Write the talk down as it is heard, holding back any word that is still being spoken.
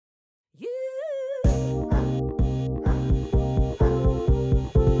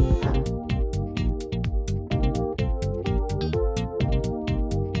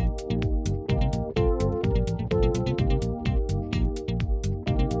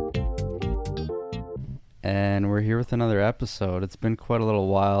and we're here with another episode. It's been quite a little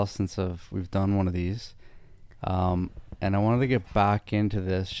while since we've done one of these, and I wanted to get back into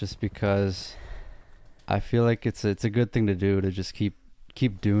this just because I feel like it's a good thing to do, to just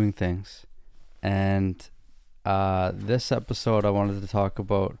keep doing things. And this episode, I wanted to talk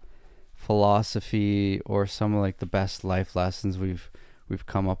about philosophy, or some of like the best life lessons we've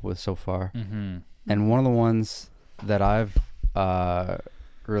come up with so far. Mm-hmm. And one of the ones that I've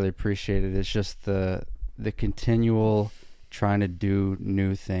really appreciated is just the continual trying to do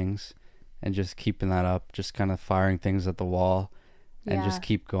new things and just keeping that up, just kind of firing things at the wall and just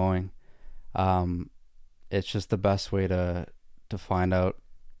keep going. It's just the best way to find out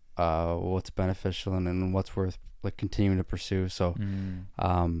what's beneficial and what's worth like continuing to pursue. So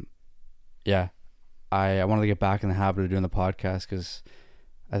yeah, I wanted to get back in the habit of doing the podcast, because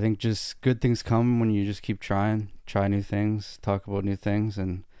I think just good things come when you just keep try new things, talk about new things,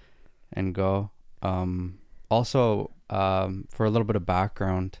 and go. Also, for a little bit of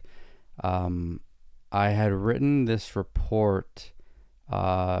background, I had written this report,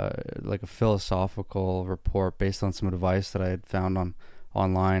 like a philosophical report based on some advice that I had found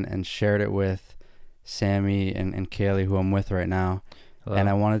online, and shared it with Sammy and Kaylee, who I'm with right now. Hello. And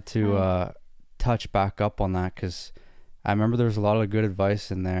I wanted to touch back up on that, because I remember there was a lot of good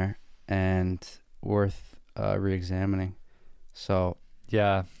advice in there and worth re-examining. So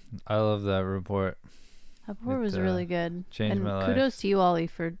yeah, I love that report. That report was really good. Changed my life. Kudos to you, Ollie,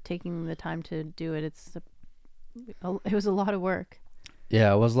 for taking the time to do it. It was a lot of work.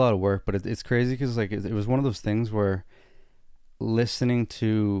 Yeah, it was a lot of work, but it's crazy because like it was one of those things where listening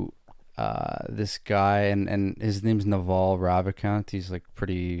to this guy, and his name's Naval Ravikant. He's like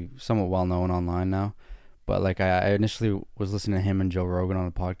somewhat well known online now. But like I initially was listening to him and Joe Rogan on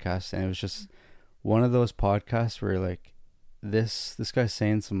a podcast, and it was just one of those podcasts where like this guy's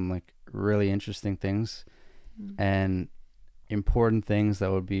saying some like really interesting things and important things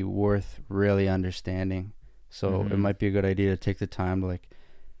that would be worth really understanding. So it might be a good idea to take the time to like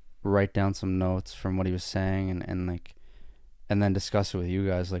write down some notes from what he was saying, and then discuss it with you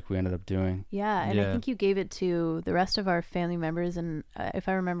guys like we ended up doing. Yeah, and I think you gave it to the rest of our family members, and if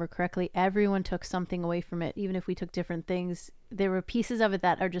I remember correctly, everyone took something away from it, even if we took different things. There were pieces of it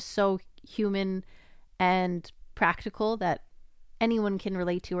that are just so human and practical that anyone can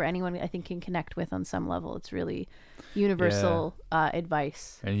relate to, or anyone I think can connect with on some level. It's really universal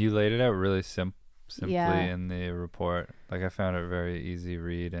advice. And you laid it out really simply in the report. Like I found it very easy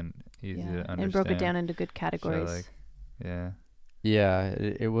read and easy to understand. And broke it down into good categories. So,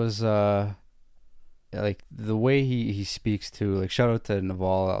 it was like the way he speaks to, like, shout out to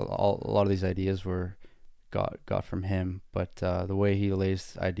Naval. A lot of these ideas were got from him, but the way he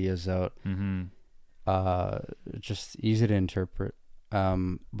lays ideas out, just easy to interpret.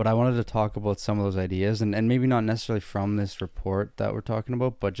 But I wanted to talk about some of those ideas, and maybe not necessarily from this report that we're talking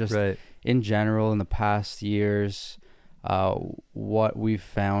about, but just in general in the past years, what we've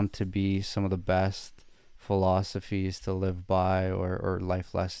found to be some of the best philosophies to live by, or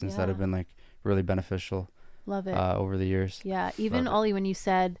life lessons that have been like really beneficial. Love it. Over the years. Yeah, even Ollie, when you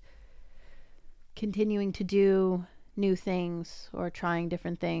said continuing to do new things or trying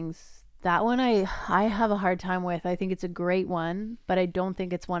different things, that one I have a hard time with. I think it's a great one, but I don't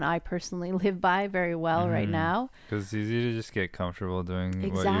think it's one I personally live by very well right now. Because it's easy to just get comfortable doing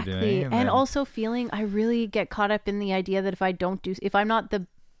what you're doing. Exactly. And also feeling, I really get caught up in the idea that if I'm not the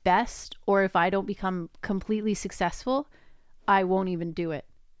best, or if I don't become completely successful, I won't even do it.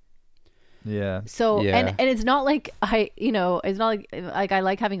 So and it's not like it's not like I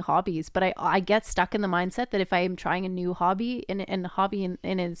like having hobbies, but I get stuck in the mindset that if I am trying a new hobby, and hobby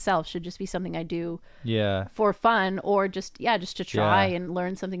in itself should just be something I do for fun, or just to try and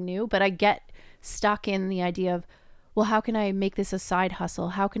learn something new. But I get stuck in the idea of, well, how can I make this a side hustle?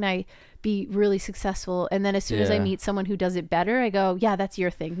 How can I be really successful? And then as soon as I meet someone who does it better, I go, yeah, that's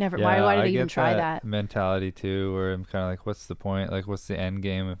your thing. Why did I even try that? Mentality too, where I'm kind of like, what's the point? Like, what's the end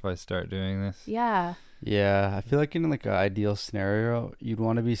game if I start doing this? Yeah, I feel like in like an ideal scenario, you'd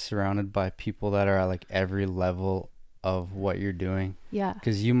want to be surrounded by people that are at like every level of what you're doing. Yeah.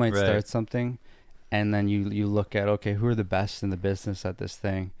 Because you might start something, and then you look at, okay, who are the best in the business at this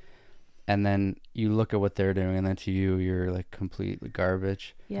thing? And then you look at what they're doing, and then to you, you're like completely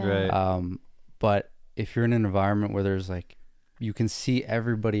garbage. Yeah. Right. But if you're in an environment where there's like, you can see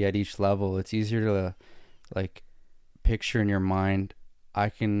everybody at each level, it's easier to like picture in your mind, I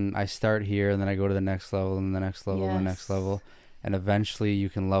start here, and then I go to the next level, and the next level, and the next level. And eventually you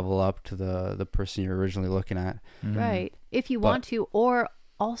can level up to the person you're originally looking at. Right. If you want to, or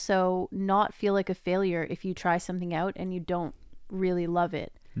also not feel like a failure if you try something out and you don't really love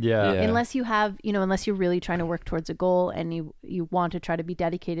it. Yeah. Unless you have, unless you're really trying to work towards a goal and you want to try to be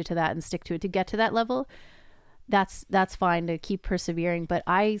dedicated to that and stick to it to get to that level, that's fine to keep persevering. But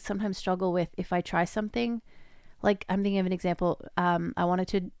I sometimes struggle with, if I try something, like I'm thinking of an example. I wanted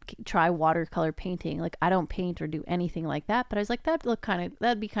to try watercolor painting. Like I don't paint or do anything like that, but I was like,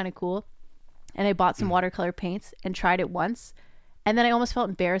 that'd be kind of cool. And I bought some watercolor paints and tried it once. And then I almost felt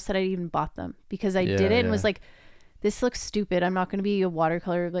embarrassed that I even bought them, because I did it and was like, this looks stupid. I'm not going to be a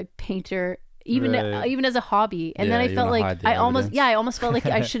watercolor like painter, even as a hobby. And then I felt like I almost felt like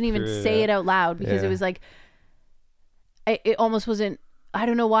I shouldn't even say it out loud, because it was like, it almost wasn't, I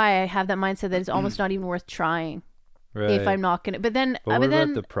don't know why I have that mindset that it's almost not even worth trying. If I'm not going to, but then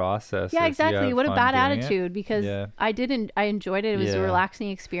about the process? Yeah, exactly. What a bad attitude, because I enjoyed it. It was a relaxing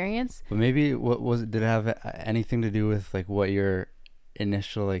experience. But maybe did it have anything to do with like what your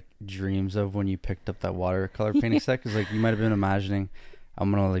initial like dreams of when you picked up that watercolor painting set? Because like you might have been imagining,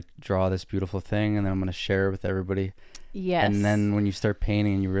 I'm gonna like draw this beautiful thing and then I'm gonna share it with everybody. Yes. And then when you start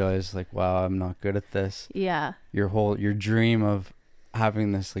painting and you realize like, wow, I'm not good at this. Yeah. Your dream of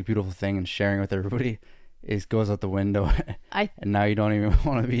having this like beautiful thing and sharing it with everybody goes out the window. And now you don't even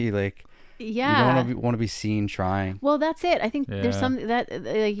want to be like, you don't want to be seen trying. Well, that's it. I think there's something that,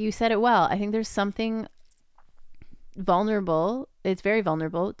 like you said it well, I think there's something vulnerable. It's very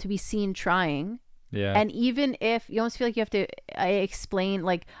vulnerable to be seen trying. Yeah. And even if you almost feel like you have to explain,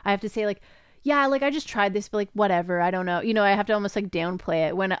 like I have to say like, yeah, like I just tried this, but like whatever, I don't know. I have to almost like downplay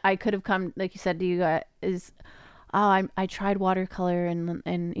it, when I could have come, like you said to you guys, I tried watercolor and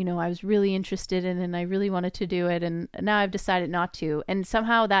I was really interested in it and I really wanted to do it, and now I've decided not to. And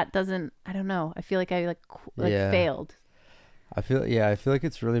somehow that doesn't, I don't know. I feel like I failed. I feel like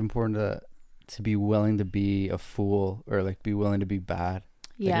it's really important to be willing to be a fool, or like be willing to be bad.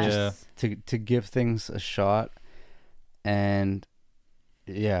 Yeah. To give things a shot. And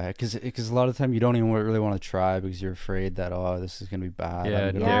because a lot of the time you don't even really want to try because you're afraid that, this is gonna be bad.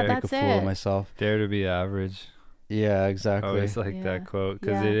 I'm gonna make a fool of myself. Dare to be average. Yeah, exactly. I always like that quote,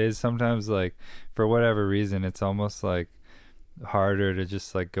 because it is sometimes like, for whatever reason, it's almost like harder to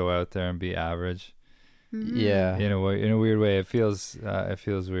just like go out there and be average. Mm-hmm. Yeah. In a weird way, it feels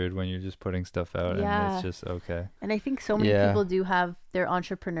weird when you're just putting stuff out and it's just okay. And I think so many people do have, they're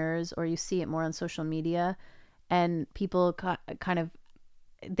entrepreneurs, or you see it more on social media, and people kind of,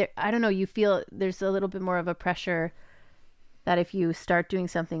 I don't know, you feel there's a little bit more of a pressure that if you start doing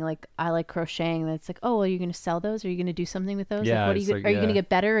something like, I like crocheting, that's like, oh, are you going to sell those? Are you going to do something with those? Yeah, like, are you going to get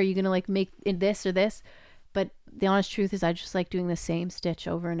better? Are you going to like make this or this? But the honest truth is, I just like doing the same stitch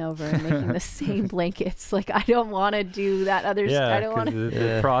over and over and making the same blankets. Like, I don't want to do that other stuff. I don't want to.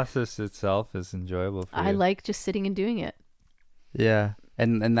 The process itself is enjoyable for you. I like just sitting and doing it. Yeah.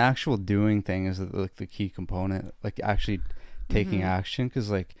 And the actual doing thing is like the key component, like actually taking action. Because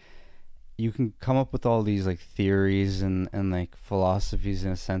like, you can come up with all these like theories and like philosophies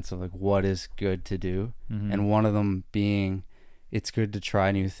in a sense of like what is good to do. And one of them being, it's good to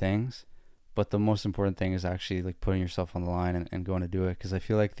try new things, but the most important thing is actually like putting yourself on the line and going to do it. Because I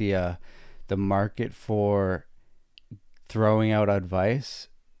feel like the market for throwing out advice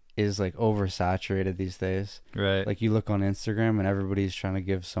is like oversaturated these days. Right. Like you look on Instagram and everybody's trying to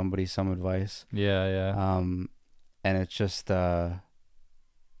give somebody some advice. Yeah. And it's just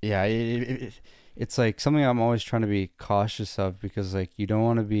it's like something I'm always trying to be cautious of, because like you don't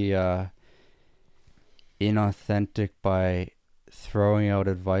want to be inauthentic by throwing out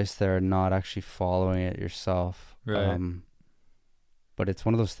advice there and not actually following it yourself. Right. But it's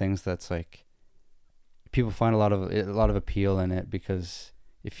one of those things that's like, people find a lot of appeal in it because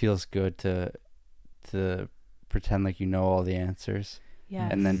it feels good to pretend like you know all the answers. Yeah.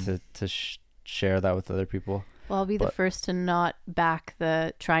 And then to share that with other people. Well, I'll be the first to not back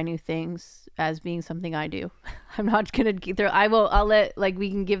the try new things as being something I do. I'm not gonna I'll let, like, we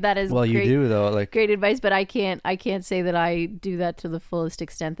can give that as you do though, like great advice, but I can't say that I do that to the fullest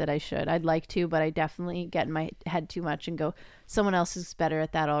extent that I should. I'd like to, but I definitely get in my head too much and go, someone else is better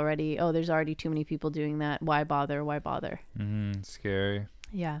at that already. Oh, there's already too many people doing that. Why bother? Scary.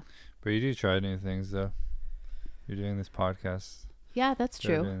 Yeah. But you do try new things though. You're doing this podcast. Yeah, that's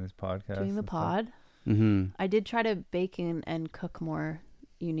true. Doing this podcast. Doing the pod. I did try to bake and cook more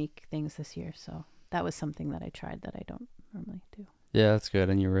unique things this year, so that was something that I tried that I don't normally do. Yeah, that's good,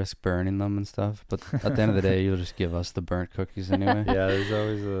 and you risk burning them and stuff, but at the end of the day, you'll just give us the burnt cookies anyway. Yeah, there's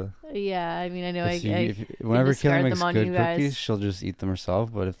always a... Yeah, I mean, I know whenever Kelly makes good cookies, she'll just eat them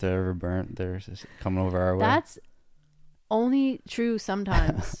herself, but if they're ever burnt, they're just coming over our way. That's only true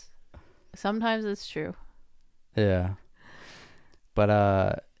sometimes. Sometimes it's true. Yeah.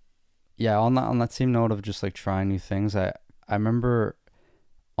 But, yeah, on that same note of just like trying new things, I remember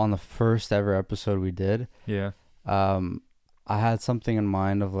on the first ever episode we did, Yeah. I had something in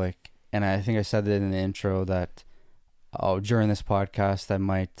mind of like, and I think I said it in the intro that, during this podcast I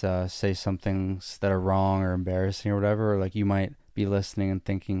might say some things that are wrong or embarrassing or whatever, or like you might be listening and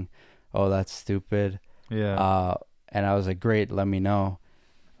thinking, oh, that's stupid. Yeah. And I was like, great, let me know.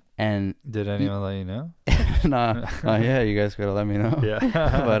 And did anyone let you know? nah, yeah, you guys gotta let me know. Yeah.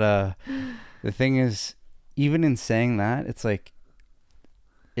 But the thing is, even in saying that, it's like,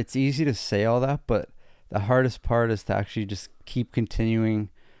 it's easy to say all that, but the hardest part is to actually just keep continuing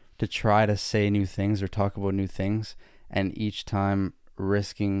to try to say new things or talk about new things, and each time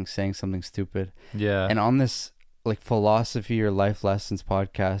risking saying something stupid. Yeah. And on this like philosophy or life lessons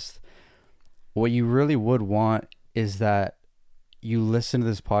podcast, what you really would want is that you listen to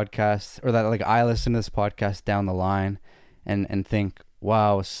this podcast, or that like I listen to this podcast down the line and think,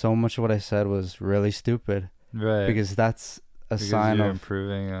 wow, so much of what I said was really stupid. Right. Because that's a sign you're of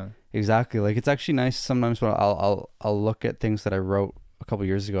improving. Exactly. Like, it's actually nice sometimes when I'll look at things that I wrote a couple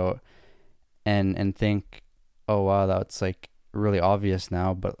years ago and think, oh wow, that's like really obvious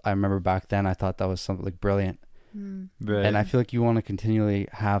now, but I remember back then I thought that was something like brilliant. Right. And I feel like you want to continually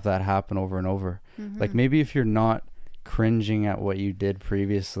have that happen over and over. Like, maybe if you're not cringing at what you did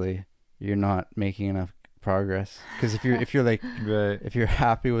previously, you're not making enough progress. Because if you're like, right, if you're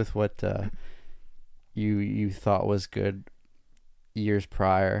happy with what you thought was good years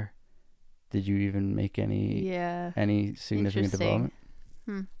prior, did you even make any significant development?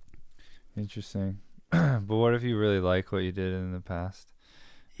 Interesting. But what if you really like what you did in the past?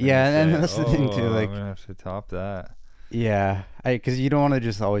 Yeah, and that's the thing too. Like, I'm gonna have to top that. Yeah, because you don't want to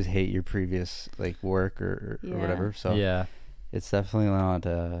just always hate your previous like work or whatever. So yeah, it's definitely not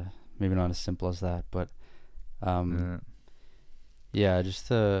maybe not as simple as that, but yeah, just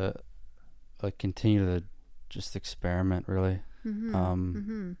to like continue to just experiment, really.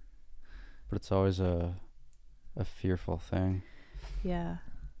 But it's always a fearful thing. Yeah,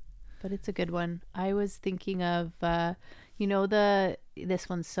 but it's a good one. I was thinking of this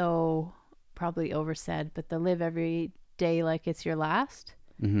one's so probably oversaid, but the live every day like it's your last.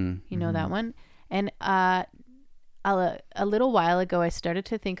 You know that one. And a little while ago I started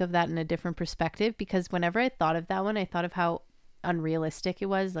to think of that in a different perspective, because whenever I thought of that one, I thought of how unrealistic it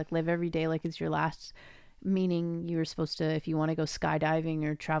was. Like, live every day like it's your last, meaning you were supposed to, if you want to go skydiving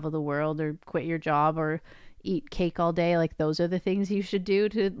or travel the world or quit your job or eat cake all day, like those are the things you should do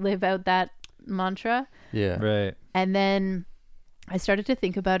to live out that mantra. Yeah. Right. And then I started to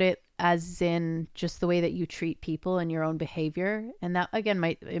think about it as in just the way that you treat people and your own behavior. And that, again,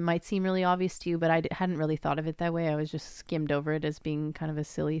 might seem really obvious to you, but I hadn't really thought of it that way. I was just skimmed over it as being kind of a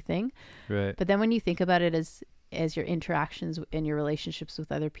silly thing. Right. But then when you think about it as your interactions and your relationships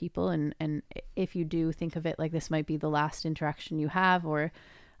with other people, and if you do think of it like this might be the last interaction you have, or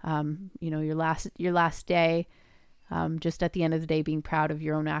your last day, just at the end of the day being proud of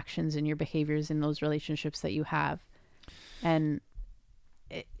your own actions and your behaviors in those relationships that you have. And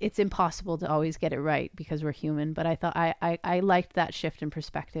it's impossible to always get it right because we're human, but I thought I liked that shift in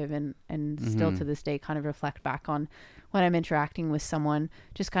perspective, and still to this day kind of reflect back on when I'm interacting with someone,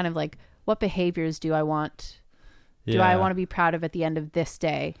 just kind of like, what behaviors do I want to be proud of at the end of this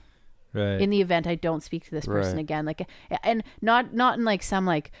day, right, in the event I don't speak to this person again, like, and not in like some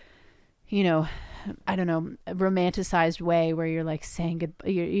like, I don't know, romanticized way where you're like saying good,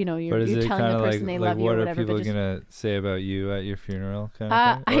 you're telling the person they love you or whatever. What are people gonna say about you at your funeral, kind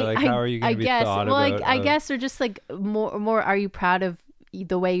of thing? Or like, how are you gonna be thought about? Well, I guess, or just like more. Are you proud of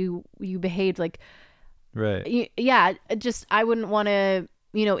the way you behaved? Like, right? Yeah. Just, I wouldn't want to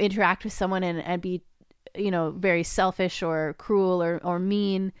interact with someone and be very selfish or cruel or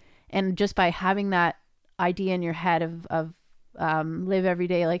mean, and just by having that idea in your head of live every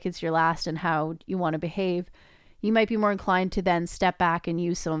day like it's your last and how you want to behave, you might be more inclined to then step back and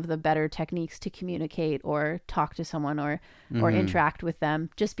use some of the better techniques to communicate or talk to someone or interact with them,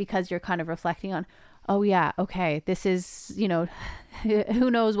 just because you're kind of reflecting on, oh yeah, okay, this is,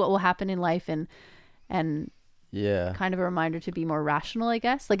 who knows what will happen in life, and yeah, kind of a reminder to be more rational, I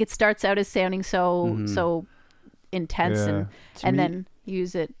guess. Like, it starts out as sounding so intense, and then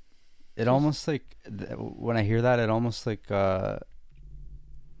use it. It almost like, when I hear that, it almost like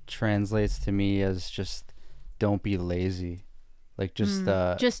translates to me as just don't be lazy. Like, just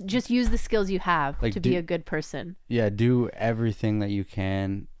use the skills you have, like, to be a good person. Yeah, do everything that you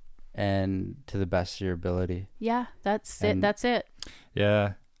can and to the best of your ability. Yeah, that's it.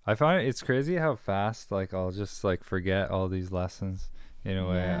 Yeah. I find it's crazy how fast, like, I'll just like forget all these lessons in a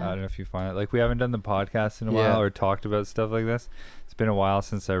way. I don't know if you find it. Like, we haven't done the podcast in a while or talked about stuff like this. It's been a while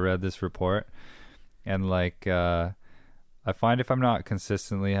since I read this report, and like I find if I'm not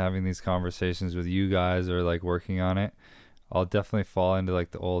consistently having these conversations with you guys or like working on it, I'll definitely fall into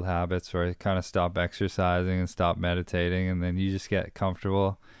like the old habits where I kind of stop exercising and stop meditating, and then you just get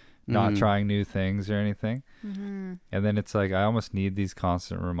comfortable not trying new things or anything. And then it's like I almost need these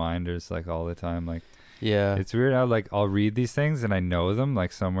constant reminders like all the time. Like, yeah, it's weird how like I'll read these things and I know them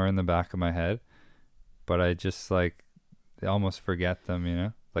like somewhere in the back of my head, but I just like almost forget them, you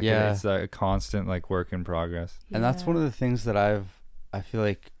know? Like it's a constant like work in progress. And that's one of the things that I feel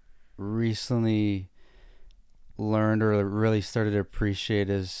like recently learned or really started to appreciate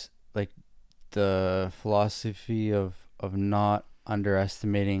is like the philosophy of not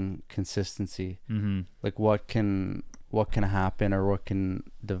underestimating consistency. Like what can happen or what can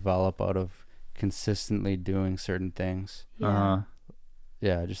develop out of consistently doing certain things.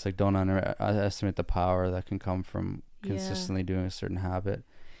 Just like don't underestimate the power that can come from consistently doing a certain habit,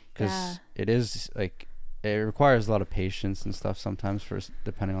 because it is like it requires a lot of patience and stuff sometimes for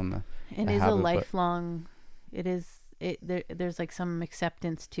depending on the it the is habit, a lifelong there's like some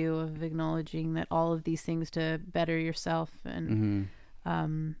acceptance too of acknowledging that all of these things to better yourself and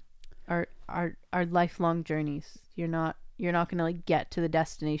are lifelong journeys. You're not gonna like get to the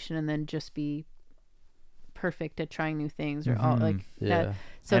destination and then just be perfect at trying new things or all like that.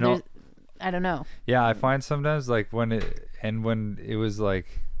 So and there's I don't know. Yeah, I find sometimes like when it was like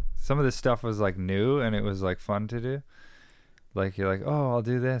some of this stuff was like new and it was like fun to do. Like you're like, oh, I'll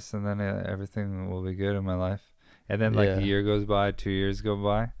do this and then everything will be good in my life. And then like a year goes by, 2 years go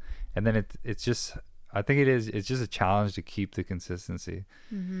by, and then it's just I think it's just a challenge to keep the consistency.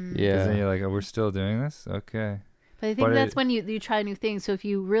 Because then you're like, oh, we're still doing this, okay. But I think that's when you try new things. So if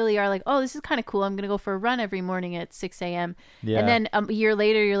you really are like, oh, this is kind of cool, I'm gonna go for a run every morning at 6 a.m. And then a year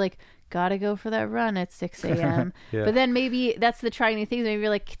later you're like, gotta go for that run at 6 a.m. But then maybe that's the trying new things. Maybe you're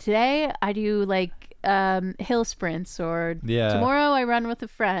like, today I do like hill sprints, or tomorrow I run with a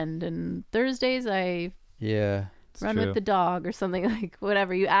friend, and Thursdays I run with the dog or something, like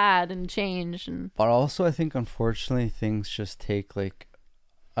whatever you add and change. And but also I think unfortunately things just take like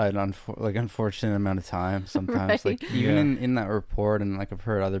an unfortunate amount of time sometimes. Like even in that report, and like I've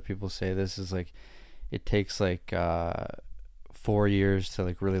heard other people say this, is like it takes like 4 years to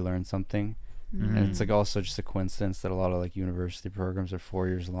like really learn something. And it's like also just a coincidence that a lot of like university programs are 4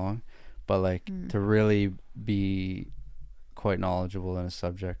 years long, but like to really be quite knowledgeable in a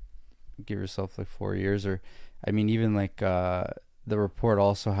subject, give yourself like 4 years. Or I mean even like the report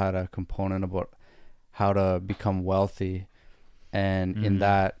also had a component about how to become wealthy, and in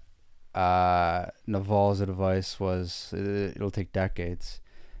that Naval's advice was it'll take decades.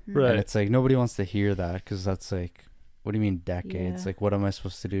 And it's like nobody wants to hear that, because that's like, what do you mean decades? Like what am I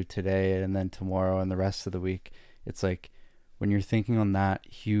supposed to do today and then tomorrow and the rest of the week? It's like when you're thinking on that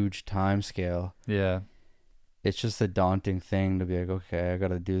huge time scale, it's just a daunting thing to be like, okay, I got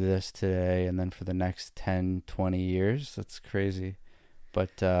to do this today and then for the next 10, 20 years. That's crazy.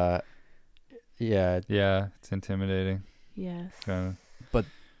 But it's intimidating. Yes. But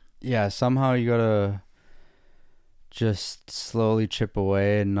yeah, somehow you got to just slowly chip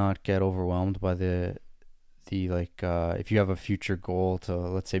away and not get overwhelmed by the like if you have a future goal to,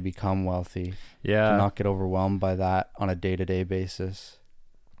 let's say, become wealthy, to not get overwhelmed by that on a day-to-day basis.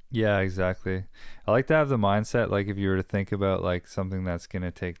 Yeah, exactly. I like to have the mindset, like if you were to think about like something that's going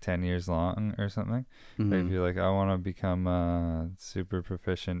to take 10 years long or something, like if you're like, I want to become a super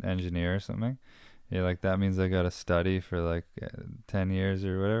proficient engineer or something, you're like, that means I got to study for like 10 years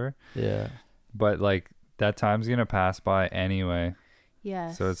or whatever. Yeah. But like that time's going to pass by anyway.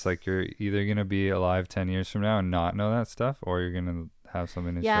 Yes. So it's like you're either going to be alive 10 years from now and not know that stuff, or you're going to have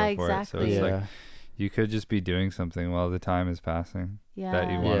something to show for it. So it's like you could just be doing something while the time is passing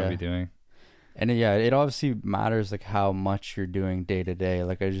that you want to be doing. And it obviously matters like how much you're doing day to day.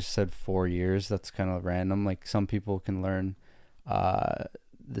 Like I just said 4 years, that's kind of random. Like some people can learn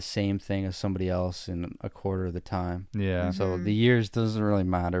the same thing as somebody else in a quarter of the time. Yeah. So the years doesn't really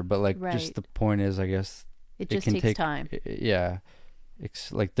matter, but like just the point is, I guess it just takes time.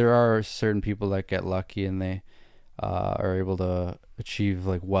 It's like there are certain people that get lucky and they are able to achieve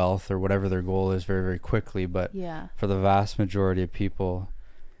like wealth or whatever their goal is very, very quickly. But for the vast majority of people,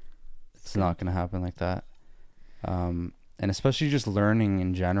 it's not going to happen like that. And especially just learning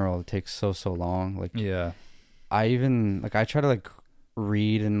in general, it takes so long. Like I try to like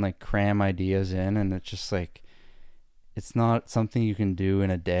read and like cram ideas in, and it's just like it's not something you can do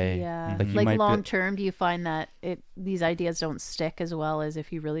in a day. Like long term, do you find that these ideas don't stick as well as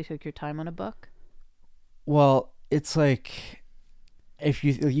if you really took your time on a book? Well, it's like if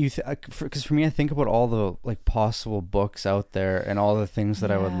because for me, I think about all the like possible books out there and all the things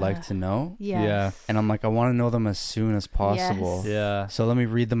that I would like to know. Yes. Yeah. And I'm like, I want to know them as soon as possible. Yes. Yeah. So let me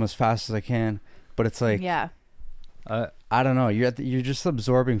read them as fast as I can. But it's like, Yeah. I don't know. You're just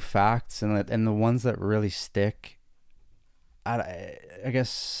absorbing facts, and the ones that really stick. I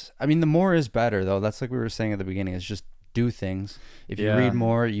guess, I mean, the more is better, though. That's like we were saying at the beginning. It's just do things. If you read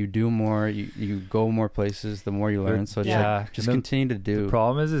more, you do more, you go more places, the more you learn. So it's like, just continue to do. The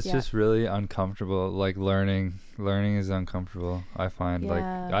problem is it's just really uncomfortable. Like learning is uncomfortable, I find. Like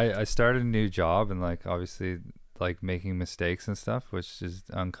I started a new job, and like obviously like making mistakes and stuff, which is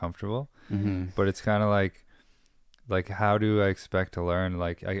uncomfortable. Mm-hmm. But it's kind of like how do I expect to learn?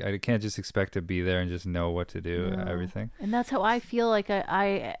 Like I can't just expect to be there and just know what to do, everything. And that's how I feel like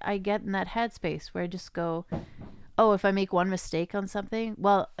I get in that headspace where I just go, oh, if I make one mistake on something,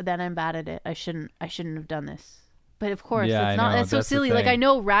 well, then I'm bad at it. I shouldn't have done this. But of course, Yeah, it's not. That's so that's the silly. Like thing. I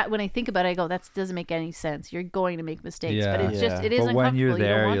know, when I think about it, I go, that doesn't make any sense. You're going to make mistakes, but it's just it is But uncomfortable. when you're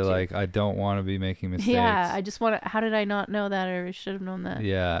there, you you're don't want like, I don't want to be making to. mistakes. Yeah, I just want to. How did I not know that, or I should have known that?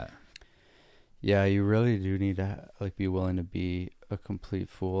 Yeah. Yeah, you really do need to like be willing to be a complete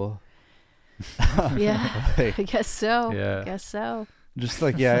fool. Yeah, Like, I guess so. Yeah. I guess so. just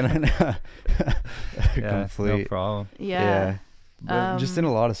like complete. No problem. Yeah. But just in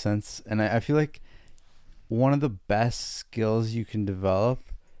a lot of sense, and I feel like one of the best skills you can develop,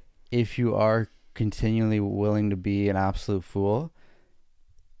 if you are continually willing to be an absolute fool,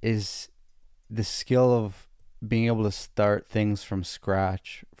 is the skill of being able to start things from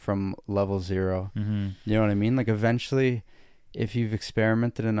scratch, from level 0. Mm-hmm. You know what I mean? Like eventually, if you've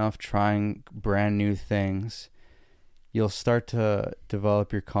experimented enough trying brand new things, you'll start to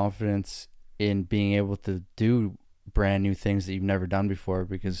develop your confidence in being able to do brand new things that you've never done before,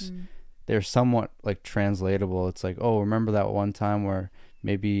 because they're somewhat like translatable. It's like, oh, remember that one time where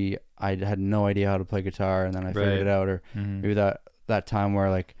maybe I had no idea how to play guitar and then I figured it out, or maybe that time where,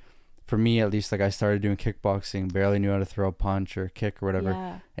 like, for me at least, like I started doing kickboxing, barely knew how to throw a punch or a kick or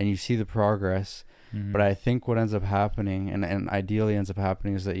whatever, and you see the progress. But I think what ends up happening, and ideally ends up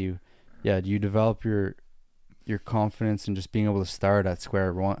happening, is that you develop your confidence in just being able to start at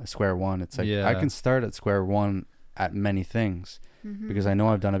square one. It's like, I can start at square one at many things because I know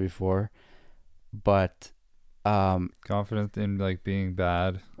I've done it before, but confident in like being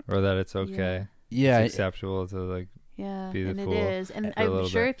bad, or that it's okay. It's acceptable to like be the and fool. It is. And I'm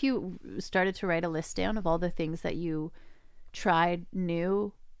sure if you started to write a list down of all the things that you tried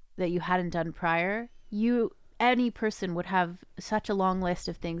new that you hadn't done prior, any person would have such a long list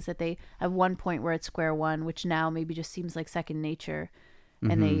of things that they at one point were at square one, which now maybe just seems like second nature.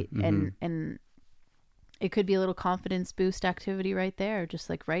 And and it could be a little confidence boost activity right there. Just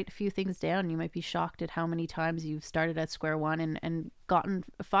like write a few things down. You might be shocked at how many times you've started at square one and gotten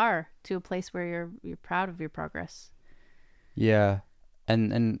far to a place where you're proud of your progress. Yeah.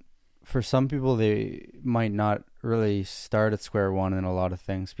 And for some people, they might not really start at square one in a lot of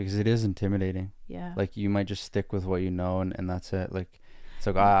things because it is intimidating. Yeah. Like you might just stick with what you know, and that's it. Like it's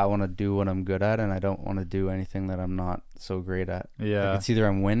like, I want to do what I'm good at, and I don't want to do anything that I'm not so great at. Yeah. Like it's either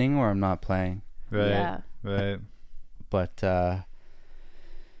I'm winning or I'm not playing. Right. Yeah. Right. But I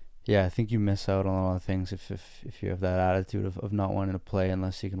think you miss out on a lot of things if you have that attitude of not wanting to play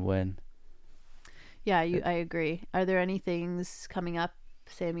unless you can win. Yeah, I agree. Are there any things coming up,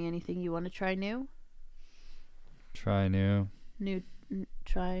 Sammy? Anything you want to try new? Try new.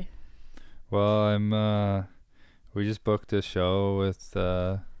 Try. Well, we just booked a show with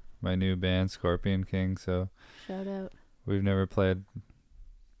my new band Scorpion King, so Shout out. we've never played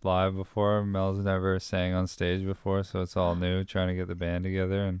live before. Mel's never sang on stage before, so it's all new, trying to get the band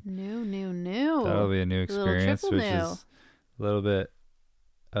together, and new. that'll be a new experience, which is a little bit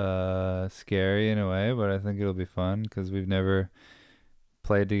scary in a way, but I think it'll be fun because we've never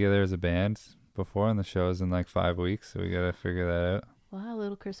played together as a band before, and the show's in like 5 weeks, so we gotta figure that out. Wow, a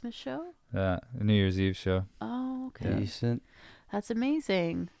little Christmas show? Yeah, a New Year's Eve show. Oh, okay. Decent. That's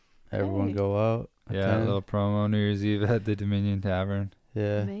amazing. Everyone Hey. go out. Yeah, a attend. little promo New Year's Eve at the Dominion Tavern.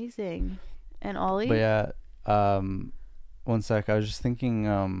 Yeah. Amazing. And Ollie? But yeah, one sec. I was just thinking,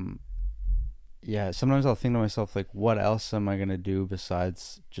 sometimes I'll think to myself, like, what else am I going to do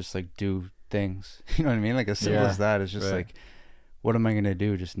besides just, like, do things? You know what I mean? Like, as simple as that. It's just, like, what am I going to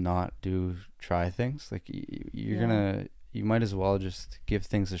do? Just not try things? Like, you might as well just give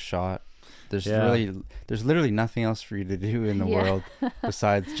things a shot. There's literally nothing else for you to do in the world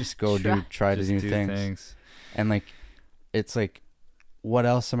besides just go try to do things. And, like, it's like, what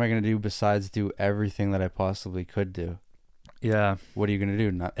else am I going to do besides do everything that I possibly could do? Yeah. What are you going to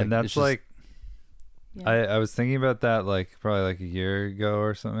do? And that's like Yeah. I was thinking about that like probably like a year ago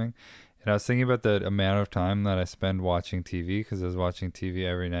or something. And I was thinking about the amount of time that I spend watching TV, because I was watching TV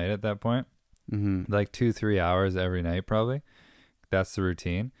every night at that point. Mm-hmm. Like 2-3 hours every night probably. That's the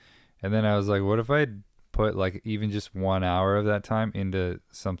routine. And then I was like, what if I put like even just 1 hour of that time into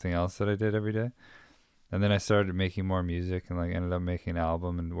something else that I did every day? And then I started making more music and like ended up making an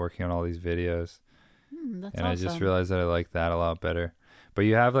album and working on all these videos. That's And awesome. I just realized that I like that a lot better. But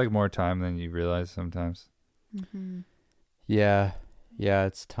you have like more time than you realize sometimes. Mm-hmm. Yeah,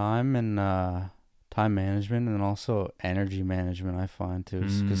 it's time and time management, and also energy management. I find too,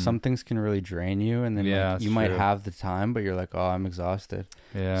 because some things can really drain you, and then Yeah, like, you that's might true. have the time, but you're like, oh, I'm exhausted.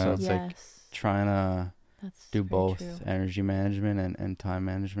 Yeah. So it's like trying to that's do very both true. energy management and time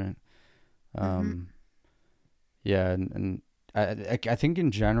management. Yeah, and I think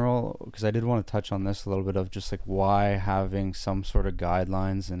in general, because I did want to touch on this a little bit of just like why having some sort of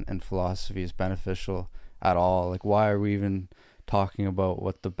guidelines and philosophy is beneficial at all. Like, why are we even talking about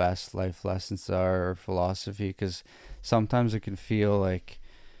what the best life lessons are or philosophy? Because sometimes it can feel like,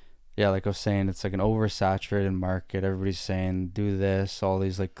 yeah, like I was saying, it's like an oversaturated market. Everybody's saying do this, all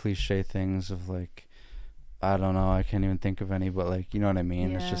these like cliche things of like, I don't know, I can't even think of any, but like, you know what I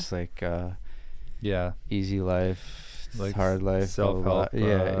mean? It's Yeah. just like Yeah. easy life, Like hard life, blah, blah, blah.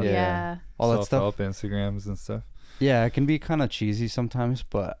 self-help, Yeah. all that stuff. Self-help Instagrams and stuff. Yeah, it can be kind of cheesy sometimes,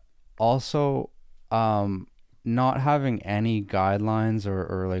 but also not having any guidelines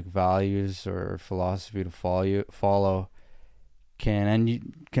or like values or philosophy to follow can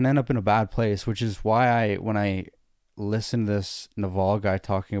end up in a bad place, which is why when I listened to this Naval guy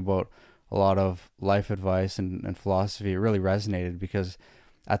talking about a lot of life advice and philosophy, it really resonated, because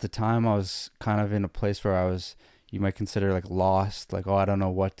at the time I was kind of in a place where I was, you might consider like lost, like, oh, I don't know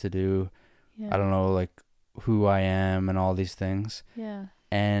what to do. Yeah. I don't know like who I am and all these things. Yeah.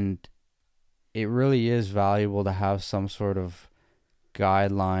 And it really is valuable to have some sort of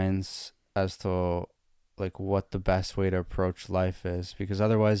guidelines as to like what the best way to approach life is, because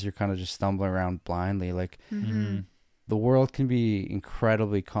otherwise you're kind of just stumbling around blindly. Like Mm-hmm. the world can be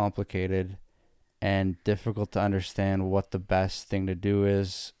incredibly complicated and difficult to understand what the best thing to do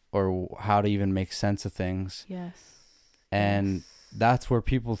is, or how to even make sense of things. Yes. And Yes. that's where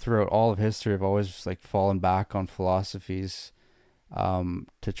people throughout all of history have always like fallen back on philosophies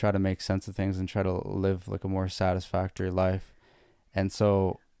to try to make sense of things and try to live like a more satisfactory life. And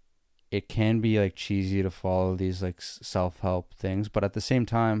so it can be like cheesy to follow these like self-help things, but at the same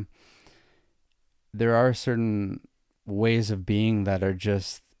time there are certain ways of being that are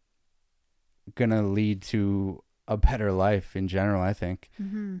just gonna lead to a better life in general, I think.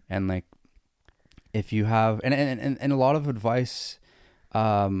 Mm-hmm. And like, if you have and a lot of advice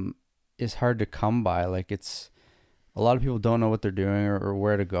is hard to come by. Like, it's a lot of people don't know what they're doing or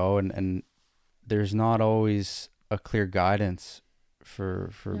where to go, and there's not always a clear guidance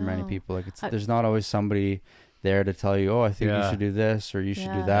for many No. people. Like, there's not always somebody there to tell you, oh, I think you Yeah. should do this or you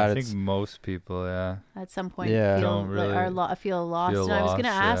should do Yeah. that. I It's think most people, At some point, Yeah. feel Don't really feel lost. feel And I was going to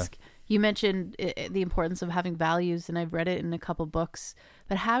lost, yeah. ask. You mentioned the importance of having values, and I've read it in a couple books.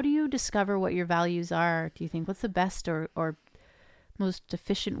 But how do you discover what your values are? Do you think, what's the best or most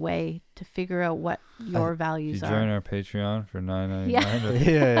efficient way to figure out what your you values join are? our Patreon for $9.99.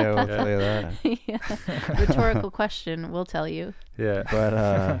 yeah, we'll tell you that. Yeah. Rhetorical question, we'll tell you. Yeah.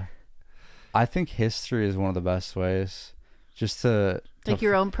 But I think history is one of the best ways, just to Like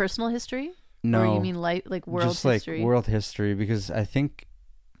your own personal history? no, Or you mean like world just history? like world history, because I think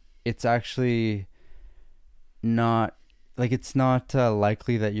it's actually not like, it's not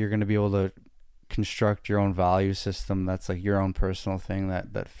likely that you're going to be able to construct your own value system that's like your own personal thing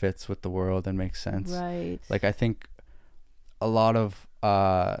that fits with the world and makes sense. Right. Like, I think a lot of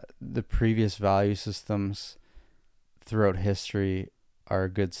the previous value systems throughout history are a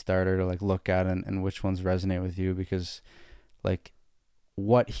good starter to like look at and which ones resonate with you, because like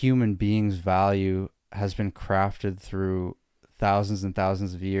what human beings value has been crafted through thousands and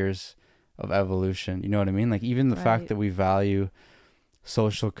thousands of years of evolution. You know what I mean? Like, even the fact Right. that we value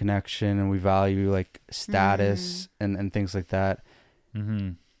social connection and we value like status and things like that,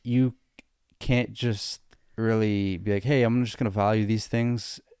 Mm-hmm. you can't just really be like, hey, I'm just going to value these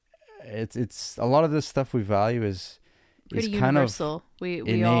things. It's a lot of this stuff we value is Pretty kind universal. We all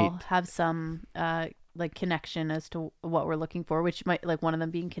innate. have some like connection as to what we're looking for, which might, like, one of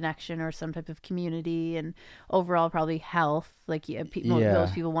them being connection or some type of community, and overall probably health. Like,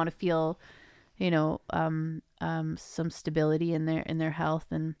 most people want to feel, some stability in their health,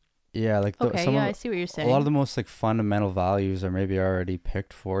 and Yeah, like Okay, some yeah, I of see what you're a saying. lot of the most like fundamental values are maybe already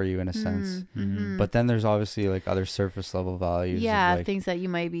picked for you in a sense. Mm-hmm. But then there's obviously like other surface level values. Yeah, of, like, things that you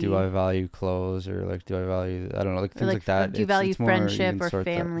might be. do I value clothes, or like do I value, I don't know, like things like that. Do you value it's more you friendship can or sort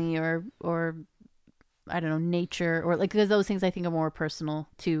that. family or I don't know, nature, or like, because those things I think are more personal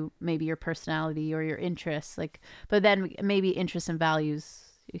to maybe your personality or your interests. Like, but then maybe interests and values.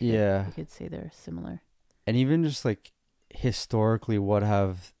 You could say they're similar. And even just like historically, what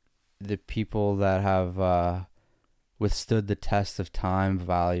have the people that have withstood the test of time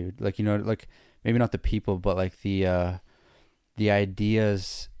valued? Like, you know, like maybe not the people, but like the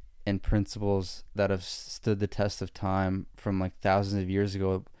ideas and principles that have stood the test of time from like thousands of years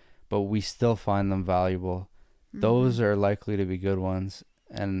ago, but we still find them valuable. Those are likely to be good ones.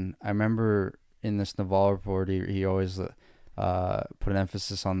 And I remember in this Naval report, he always put an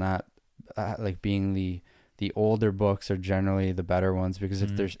emphasis on that, like being the older books are generally the better ones, because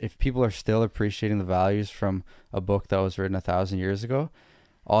if people are still appreciating the values from a book that was written 1,000 years ago,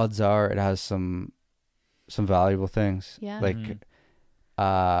 odds are it has some valuable things. Yeah. Like,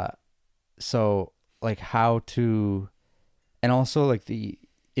 so like how to, and also like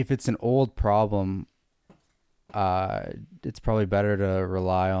if it's an old problem, it's probably better to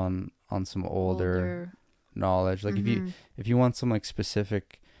rely on some older knowledge. Like if you want some like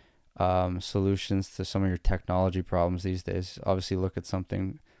specific solutions to some of your technology problems these days, obviously look at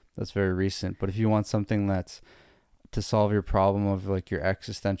something that's very recent. But if you want something that's to solve your problem of like your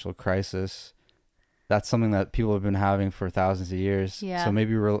existential crisis, that's something that people have been having for thousands of years. Yeah. So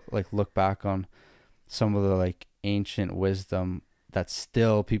maybe like look back on some of the like ancient wisdom that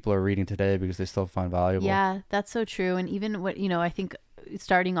still people are reading today because they still find valuable. Yeah, that's so true. And even what, I think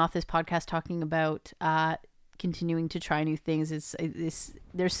starting off this podcast talking about continuing to try new things is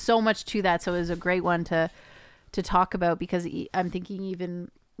there's so much to that. So it was a great one to talk about, because I'm thinking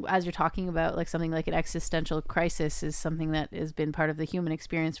even as you're talking about like something like an existential crisis is something that has been part of the human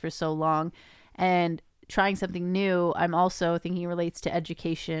experience for so long, and trying something new, I'm also thinking relates to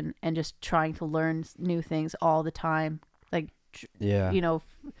education and just trying to learn new things all the time. Like,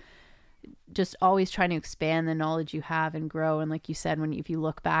 just always trying to expand the knowledge you have and grow. And like you said, if you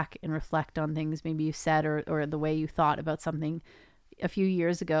look back and reflect on things maybe you said or the way you thought about something a few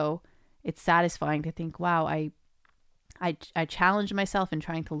years ago, it's satisfying to think, wow, I challenged myself in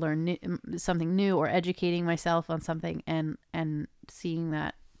trying to learn something new, or educating myself on something, and seeing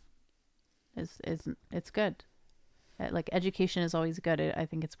that it's good. Like, education is always good. I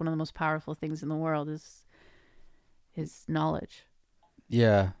think it's one of the most powerful things in the world is knowledge.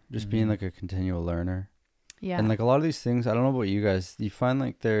 Yeah, just being like a continual learner. Yeah. And like a lot of these things, I don't know about you guys, you find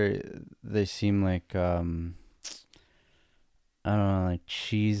like they seem like I don't know, like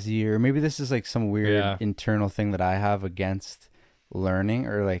cheesy, or maybe this is like some weird internal thing that I have against learning,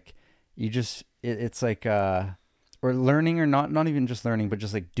 or like you just it's like or learning, or not even just learning, but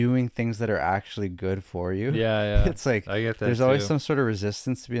just like doing things that are actually good for you. Yeah. It's like I get that there's too. always some sort of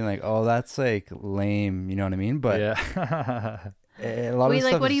resistance to being like, oh, that's like lame, you know what I mean? But a lot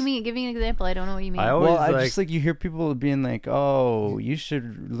of what do you mean? Give me an example. I don't know what you mean. I just like, you hear people being like, oh, you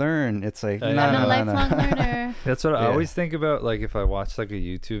should learn. It's like, I'm a lifelong learner. That's what I always think about. Like if I watch like a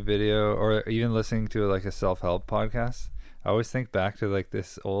YouTube video, or even listening to like a self-help podcast, I always think back to like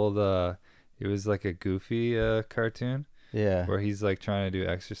this old it was like a Goofy cartoon, where he's like trying to do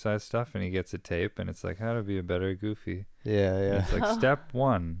exercise stuff, and he gets a tape, and it's like how to be a better Goofy. And it's like step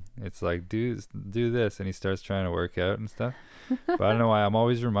 1, it's like do this, and he starts trying to work out and stuff. But I don't know why I'm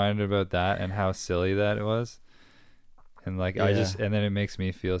always reminded about that and how silly that it was, and like and then it makes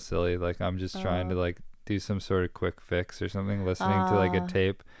me feel silly, like I'm just trying to like do some sort of quick fix or something, listening to like a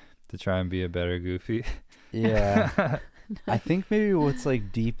tape to try and be a better Goofy. I think maybe what's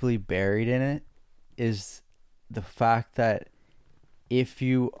like deeply buried in it is the fact that if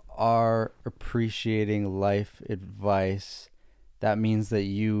you are appreciating life advice, that means that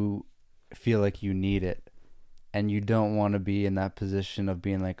you feel like you need it, and you don't want to be in that position of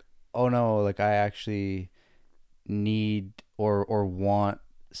being like, oh no, like I actually need or want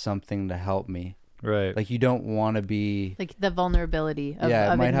something to help me. Right. Like you don't want to be like the vulnerability of,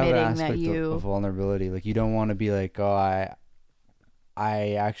 it might have an aspect that you of vulnerability. Like you don't want to be like, oh,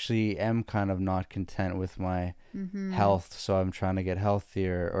 I actually am kind of not content with my health, so I'm trying to get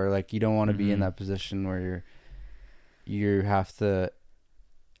healthier. Or like you don't want to be in that position where you have to,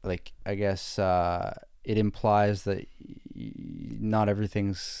 like, I guess it implies that not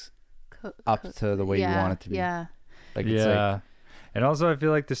everything's up to the way you want it to be. Yeah. Like it's like, and also I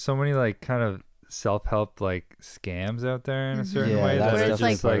feel like there's so many like kind of self-help like scams out there in a certain Yeah, way that's that are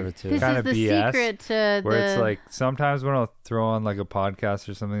definitely just part like of it too. This kind is of the BS, secret to where the. it's like sometimes when I'll throw on like a podcast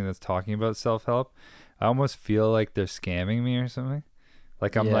or something that's talking about self-help, I almost feel like they're scamming me or something.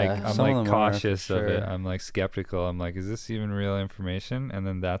 Like I'm Yeah, I'm some of like them are, for cautious of it. sure. I'm like skeptical. I'm like, is this even real information? And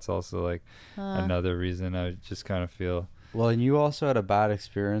then that's also like another reason I just kind of feel. Well, and you also had a bad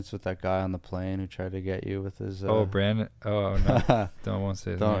experience with that guy on the plane who tried to get you with his. Oh, Brandon. Oh no, won't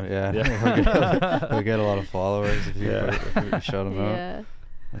say his Don't. name. Yeah. He'll get a lot of followers if you, Yeah. if you shut him out. Yeah.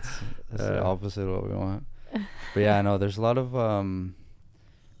 That's the opposite of what we want. But yeah, I know there's a lot of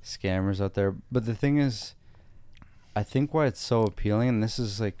scammers out there. But the thing is, I think why it's so appealing, and this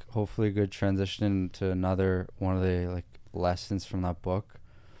is like hopefully a good transition into another one of the like lessons from that book.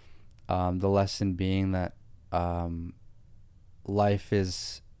 The lesson being that life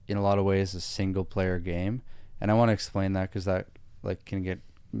is in a lot of ways a single player game, and I want to explain that because that like can get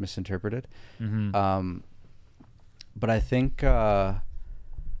misinterpreted. Mm-hmm. But I think a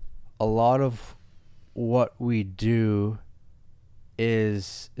lot of what we do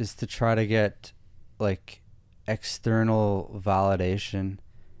is to try to get like external validation,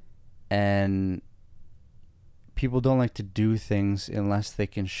 and people don't like to do things unless they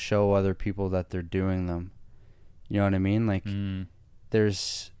can show other people that they're doing them. You know what I mean? Like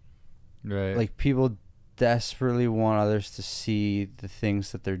there's Right. like people desperately want others to see the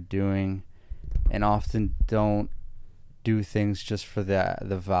things that they're doing, and often don't do things just for the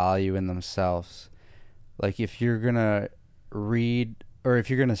value in themselves. Like if you're gonna read or if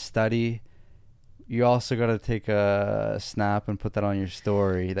you're gonna study, you also got to take a snap and put that on your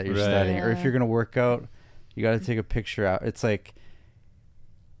story that you're Right. studying. Or if Yeah. you're gonna work out, you got to take a picture out. It's like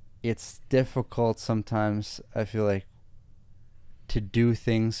it's difficult sometimes, I feel like, to do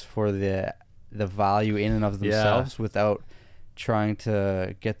things for the value in and of themselves without trying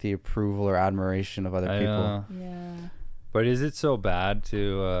to get the approval or admiration of other I people. know. Yeah. But is it so bad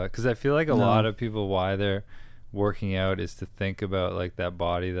to because I feel like a No. lot of people, why they're working out is to think about like that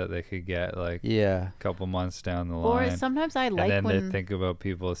body that they could get like Yeah. a couple months down the Or line, sometimes I and like then when. they think about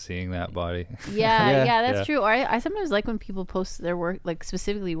people seeing that body. Yeah, Yeah. that's Yeah. true. Or I sometimes like when people post their work, like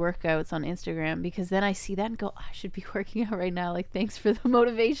specifically workouts on Instagram, because then I see that and go, I should be working out right now. Like, thanks for the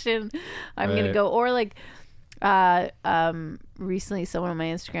motivation. I'm gonna Right. go. Or like, recently someone on my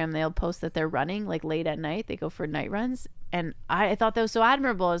Instagram, they'll post that they're running like late at night. They go for night runs, and I thought that was so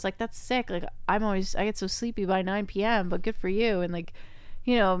admirable. I was like, that's sick. Like I get so sleepy by 9 p.m. But good for you. And like,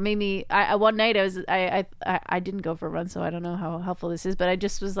 you know, made me. One night I didn't go for a run, so I don't know how helpful this is. But I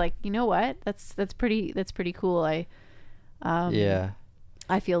just was like, you know what? That's pretty cool. Yeah.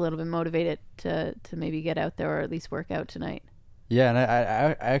 I feel a little bit motivated to maybe get out there or at least work out tonight. Yeah, and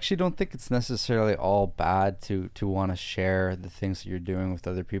I actually don't think it's necessarily all bad to want to share the things that you're doing with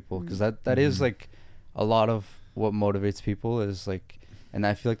other people, because that is like a lot of what motivates people is like, and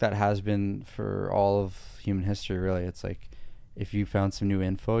I feel like that has been for all of human history really. It's like if you found some new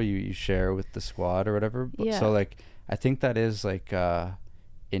info, you share with the squad or whatever. Yeah. So like I think that is like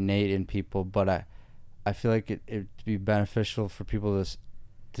innate in people, but I feel like it'd be beneficial for people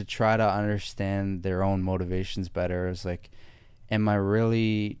to try to understand their own motivations better. Is like, am I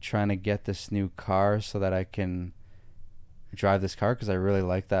really trying to get this new car so that I can drive this car because I really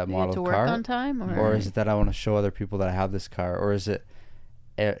like that Do you model get to of work car? on time, Or is it that I want to show other people that I have this car? Or is it,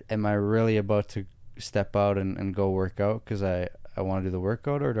 am I really about to step out and go work out because I want to do the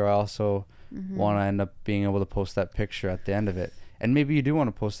workout? Or do I also want to end up being able to post that picture at the end of it? And maybe you do want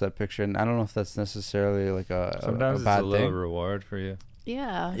to post that picture, and I don't know if that's necessarily like Sometimes a bad it's a little thing. reward for you.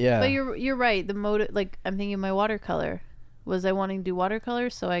 Yeah. Yeah. But you're right. The like I'm thinking of my watercolor. Was I wanting to do watercolor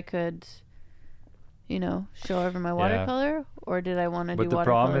so I could, you know, show over my watercolor, or did I want to do But the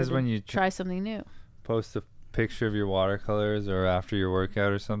watercolor problem is to when you try something new? post a picture of your watercolors or after your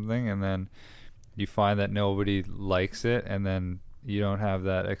workout or something, and then you find that nobody likes it, and then you don't have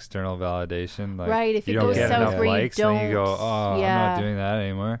that external validation. Like, Right, if you it don't goes get south enough where you likes, then you go, don't- oh, I'm yeah. not doing that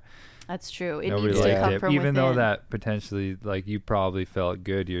anymore. That's true. It Nobody needs to liked come it, from even though within. that potentially, like, you probably felt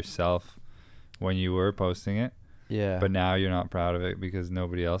good yourself when you were posting it, Yeah. but now you're not proud of it because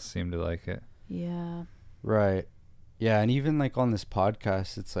nobody else seemed to like it. Yeah. Right. Yeah, and even like on this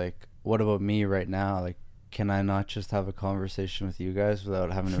podcast, it's like, what about me right now? Like, can I not just have a conversation with you guys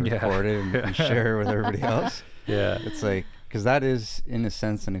without having to Yeah. record it and share it with everybody else? Yeah. It's like, because that is, in a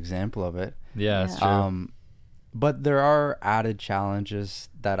sense, an example of it. Yeah, that's Yeah. true. But there are added challenges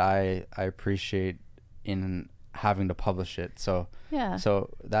that I appreciate in having to publish it. So Yeah.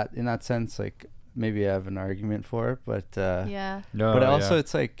 that in that sense, like maybe I have an argument for it, but Yeah. No, but also yeah.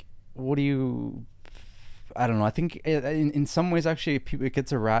 it's like, what do you? I don't know. I think in some ways actually it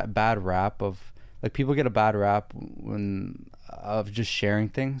gets a bad rap of like people get a bad rap when of just sharing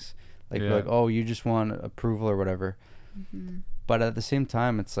things, like Yeah. like, oh, you just want approval or whatever. Mm-hmm. But at the same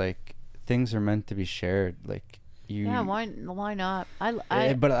time, it's like things are meant to be shared. Like you, Yeah, why not?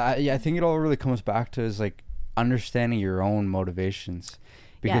 But I think it all really comes back to is like understanding your own motivations,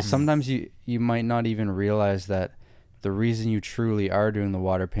 because Yes. sometimes you might not even realize that the reason you truly are doing the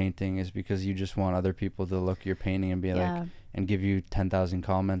water painting is because you just want other people to look at your painting and be like, and give you 10,000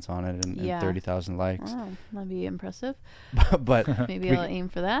 comments on it and 30,000 likes. Oh, that'd be impressive. But Maybe I'll aim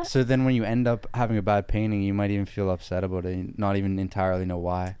for that. so then when you end up having a bad painting, you might even feel upset about it and not even entirely know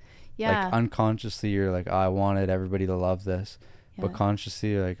why. Yeah. Like unconsciously you're like, oh, I wanted everybody to love this. Yeah. But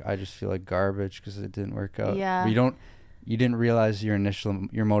consciously you're like, I just feel like garbage because it didn't work out. Yeah. But you didn't realize your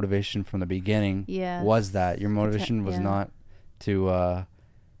motivation from the beginning was that your motivation was not to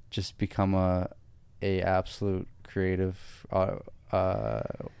just become a absolute creative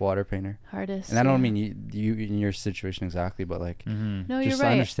water painter. Artist. And I don't mean you in your situation exactly, but like Mm-hmm. No, you're just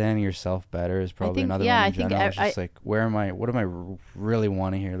right. understanding yourself better is probably think- another yeah, one I in think general. I- It's just like, what am I really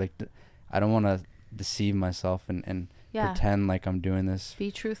wanting here? Like, I don't want to deceive myself and pretend like I'm doing this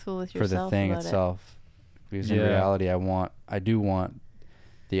be truthful with for yourself the thing about itself. Because in Yeah. reality, I do want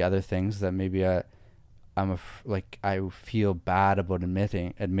the other things that maybe I feel bad about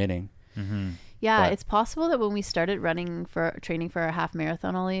admitting. Mm-hmm. Yeah, But- it's possible that when we started training for a half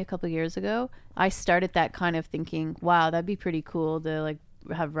marathon only a couple of years ago, I started that kind of thinking, wow, that'd be pretty cool to like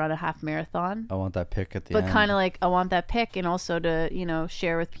have run a half marathon. I want that pick at the But end. kind of like I want that pick, and also to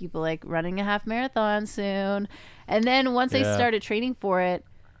share with people like running a half marathon soon. And then once I Yeah. started training for it,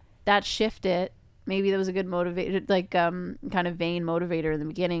 that shifted. Maybe that was a good motivator, like kind of vain motivator in the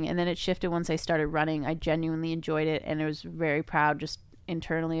beginning, and then it shifted once I started running. I genuinely enjoyed it, and I was very proud just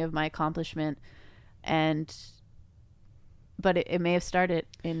internally of my accomplishment. But it may have started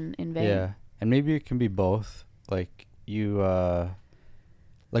in vain. Yeah, and maybe it can be both. Like you,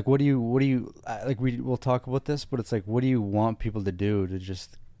 like what do you like? We'll talk about this, but it's like, what do you want people to do? To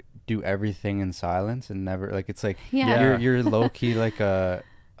just do everything in silence and never like? It's like Yeah. you're low key like a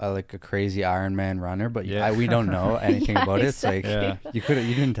crazy Iron Man runner, but we don't know anything Yeah, about it. It's like exactly.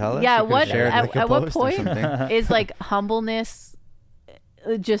 you didn't tell us. Yeah, You could've what shared, like, a at what post or point something. is like humbleness?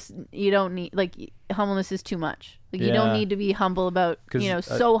 Just you don't need humbleness is too much. Like you don't Yeah. need to be humble about 'Cause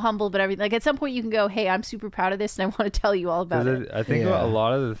so humble about everything. Like at some point you can go, hey, I'm super proud of this and I want to tell you all about it. I think Yeah. a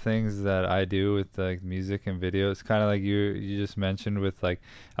lot of the things that I do with like music and video, it's kind of like you just mentioned with like,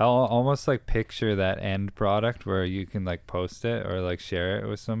 I'll almost like picture that end product where you can like post it or like share it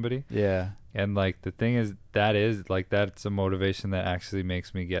with somebody. Yeah, And like the thing is that's a motivation that actually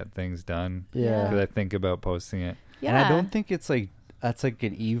makes me get things done. yeah. Because I think about posting it. Yeah. And I don't think it's like that's like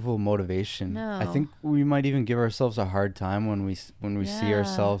an evil motivation. I No. think we might even give ourselves a hard time when we see Yeah.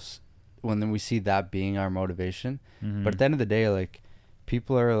 ourselves, when we see that being our motivation. Mhm. But at the end of the day, like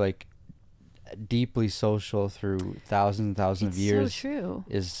people are like deeply social through thousands and thousands it's of years. so true.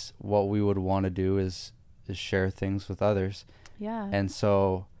 Is what we would want to do is share things with others. Yeah. And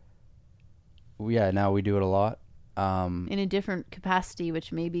so now we do it a lot. In a different capacity,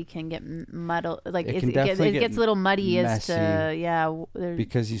 which maybe can get muddled. Like It it, can it, gets, definitely it get gets a little muddy as messy. to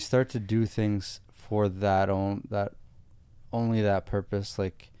Because you start to do things for only that purpose.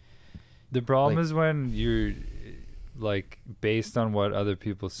 Like The problem like- is when you're like based on what other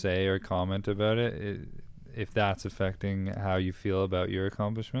people say or comment about it, if that's affecting how you feel about your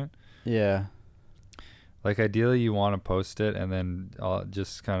accomplishment. yeah. Like ideally you want to post it and then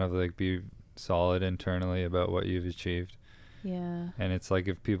just kind of like be solid internally about what you've achieved. yeah. And it's like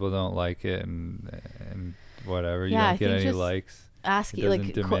if people don't like it and whatever, you Yeah, I don't get think any just likes. Asking It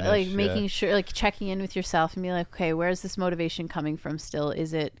like doesn't diminish, making sure, like checking in with yourself and be like, okay, where's this motivation coming from still?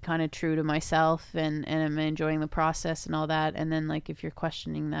 Is it kind of true to myself and am I enjoying the process and all that? And then like if you're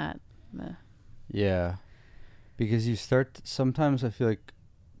questioning that, Yeah. Because sometimes I feel like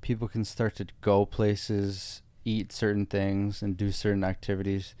people can start to go places, eat certain things and do certain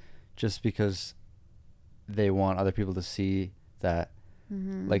activities just because they want other people to see that.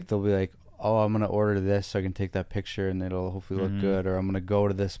 Like they'll be like, oh, I'm going to order this so I can take that picture and it'll hopefully look good. Or I'm going to go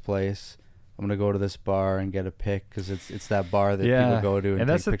to this place. I'm going to go to this bar and get a pic because it's that bar that people go to and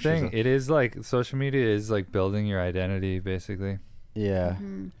that's take the pictures thing. of. It is like social media is like building your identity basically. Yeah.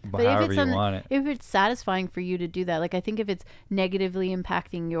 But if However it's you want it. if it's satisfying for you to do that, like I think if it's negatively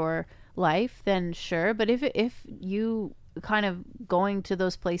impacting your life, then sure. But if you kind of going to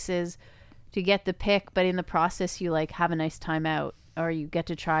those places to get the pic, but in the process you like have a nice time out, or you get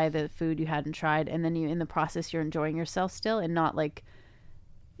to try the food you hadn't tried, and then in the process you're enjoying yourself still and not like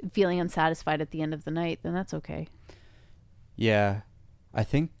feeling unsatisfied at the end of the night, then that's okay. Yeah. I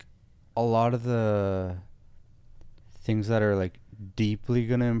think a lot of the things that are like deeply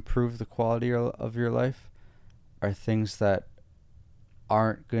going to improve the quality of your life are things that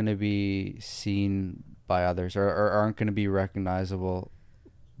aren't going to be seen by others, or aren't going to be recognizable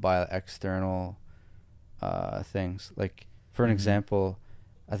by external things. Like, for an example,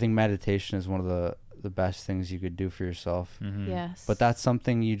 I think meditation is one of the best things you could do for yourself. Yes. But that's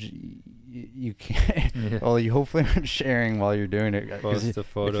something you can't. Yeah. Well, you hopefully aren't sharing while you're doing it. 'Cause Post a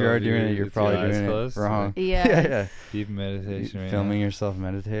photo if you are of doing it, you're with probably your eyes doing closed. it wrong. Yeah. yeah. Deep meditation right Filming now. yourself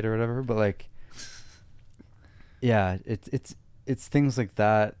meditate or whatever. But like, yeah, it's things like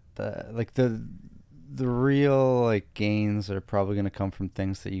that. Like the real like gains are probably going to come from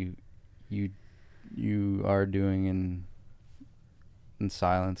things that you are doing in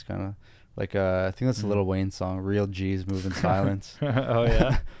silence, kind of. Like I think that's a Lil Wayne song, "Real G's Move in Silence." Oh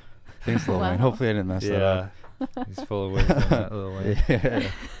yeah. I think it's Lil Wayne. Wow. Hopefully I didn't mess that up. Yeah. He's full of wisdom, that little Wayne.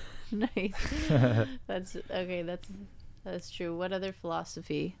 Yeah. Nice. That's okay. That's true. What other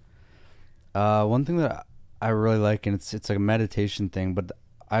philosophy? One thing that I really like, and it's like a meditation thing, but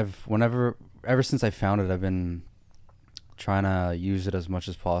ever since I found it, I've been trying to use it as much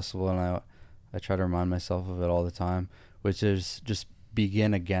as possible, and I try to remind myself of it all the time, which is just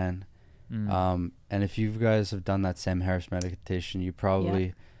begin again. And if you guys have done that Sam Harris meditation, you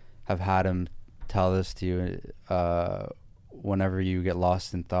probably have had him tell this to you whenever you get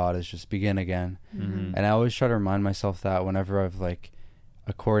lost in thought, is just begin again. And I always try to remind myself that whenever I've, like,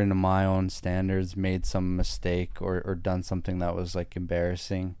 according to my own standards, made some mistake or done something that was like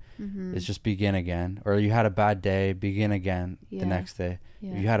embarrassing, it's just begin again. Or you had a bad day, begin again the next day.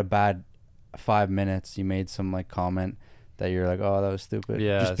 If you had a bad 5 minutes, you made some like comment that you're like, oh, that was stupid.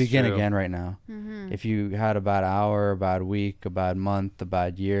 Yeah, just begin true. again right now. If you had a bad hour, a bad week, a bad month, a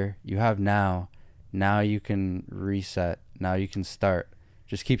bad year, you have now. Now you can reset. Now you can start.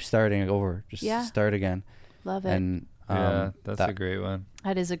 Just keep starting over. Just start again. Love it. And yeah, that's a great one.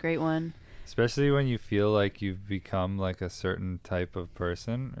 That is a great one. Especially when you feel like you've become like a certain type of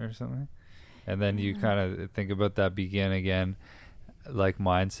person or something. And then you kind of think about that begin again like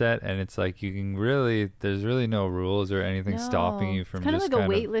mindset, and it's like you can there's really no rules or anything stopping you from it's kind just of like a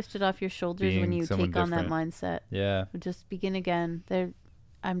weight lifted off your shoulders when you someone take on that different. mindset. Yeah. Just begin again.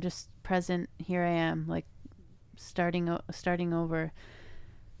 I'm just present. Here I am, like starting over.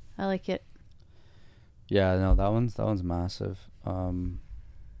 I like it. Yeah, no, that one's massive.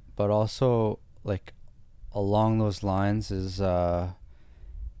 But also, like, along those lines is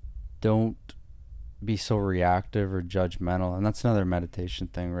don't be so reactive or judgmental, and that's another meditation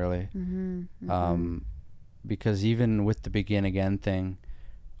thing, really. Because even with the begin again thing,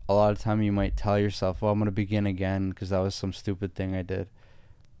 a lot of time you might tell yourself, well, I'm gonna begin again because that was some stupid thing I did.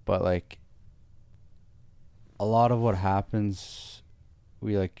 But like, a lot of what happens,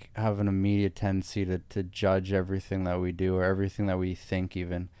 we like have an immediate tendency to judge everything that we do, or everything that we think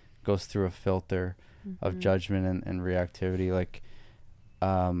even goes through a filter of judgment and reactivity. Like,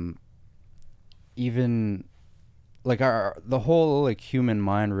 even like the whole like human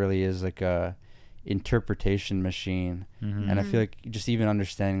mind really is like a interpretation machine. And I feel like just even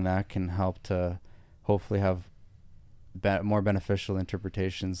understanding that can help to hopefully have more beneficial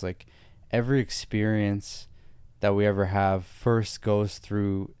interpretations. Like, every experience that we ever have first goes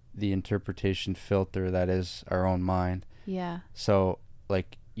through the interpretation filter that is our own mind. Yeah. So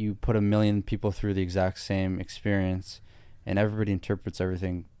like, you put 1 million people through the exact same experience, and everybody interprets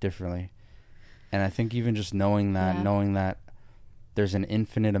everything differently. And I think even just knowing that there's an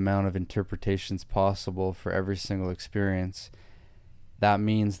infinite amount of interpretations possible for every single experience, that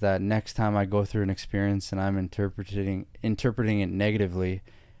means that next time I go through an experience and I'm interpreting it negatively,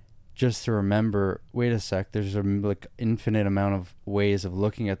 just to remember, wait a sec, there's a like infinite amount of ways of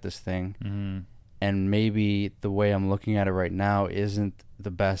looking at this thing. And maybe the way I'm looking at it right now isn't the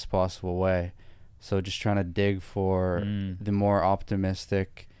best possible way. So just trying to dig for the more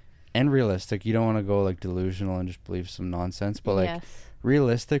optimistic and realistic. You don't want to go like delusional and just believe some nonsense, but like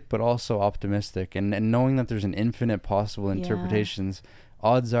realistic, but also optimistic. And knowing that there's an infinite possible interpretations,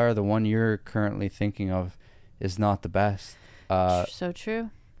 odds are the one you're currently thinking of is not the best. So true.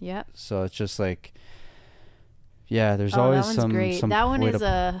 Yeah. So it's just like, yeah, there's always some that one is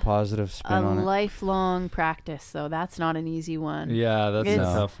a positive spin on it. lifelong practice, though. That's not an easy one. Yeah, that's a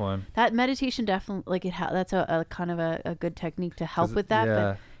tough one. That meditation definitely, like, that's a kind of a good technique to help with that.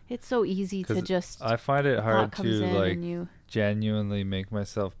 But it's so easy to just. I find it hard to like you genuinely make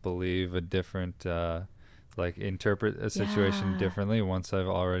myself believe a different like interpret a situation Yeah. differently once I've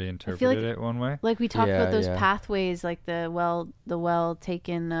already interpreted it one way. Like we talked Yeah, about those yeah. pathways, like the well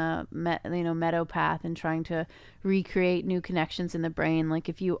taken meadow path, and trying to recreate new connections in the brain. Like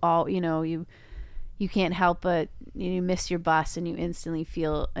if you all you can't help but you miss your bus and you instantly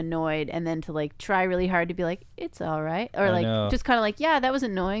feel annoyed, and then to like try really hard to be like it's all right, or I like know. just kind of like, yeah, that was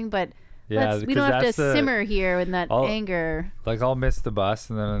annoying, but Yeah, we because don't have to that's the- simmer here in that I'll- anger. Like I'll miss the bus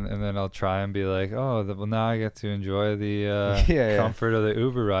and then I'll try and be like, oh, well now I get to enjoy the Yeah. comfort of the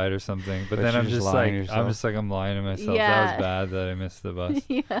Uber ride or something. But But then you're I'm just just lying like to I'm lying to myself. Yeah. That was bad that I missed the bus.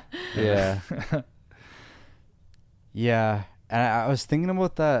 Yeah. Yeah. Yeah. And I was thinking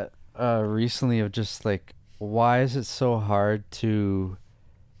about that recently, of just like, why is it so hard to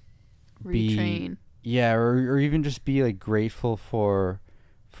Retrain. yeah, or even just be like grateful for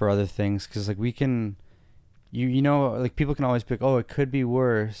other things? Because like we can, you know, like people can always be like, oh, it could be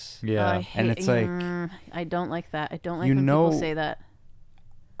worse. Yeah. I And hate- it's like, I don't like that. I don't like you when know- people say that.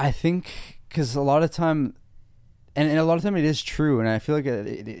 I think because a lot of time, and a lot of time it is true, and I feel like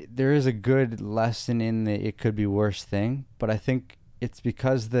there is a good lesson in the it could be worse thing, but I think it's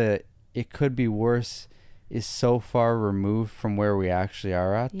because the it could be worse is so far removed from where we actually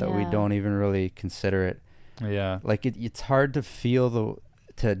are at that we Yeah. don't even really consider it. Yeah. Like it's hard to feel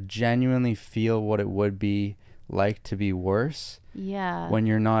to genuinely feel what it would be like to be worse Yeah. when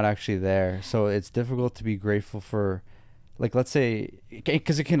you're not actually there. So it's difficult to be grateful for, like, let's say,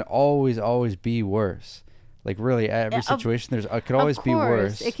 because it can always be worse. Like really every Of- situation it could always Of be course,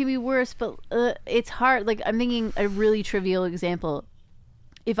 worse. It can be worse, but it's hard. Like I'm thinking a really trivial example.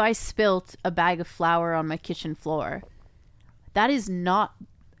 If I spilt a bag of flour on my kitchen floor, that is not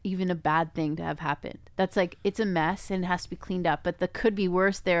even a bad thing to have happened. That's like, it's a mess and it has to be cleaned up. But the could be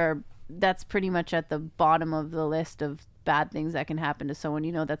worse that's pretty much at the bottom of the list of bad things that can happen to someone.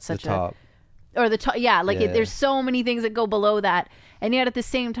 You know, that's the such top. or the top. Yeah, like Yeah. there's so many things that go below that. And yet at the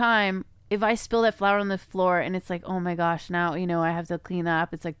same time, if I spill that flour on the floor and it's like, oh my gosh, now, I have to clean that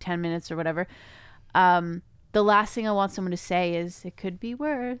up. It's like 10 minutes or whatever. The last thing I want someone to say is it could be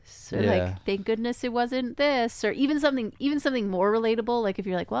worse, or Yeah. like, thank goodness it wasn't this, or even something more relatable. Like if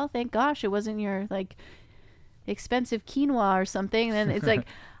you're like, well, thank gosh it wasn't your like expensive quinoa or something, then it's like,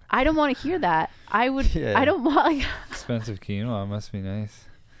 I don't want to hear that. I don't want like, Expensive quinoa must be nice.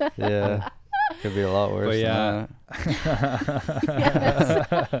 Yeah. Could be a lot worse. But Yeah.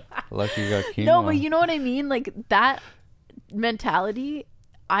 Lucky you got quinoa. no, but you know what I mean? Like that mentality,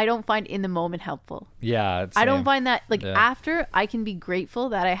 I don't find in the moment helpful. Yeah. I don't same. find that like Yeah. after I can be grateful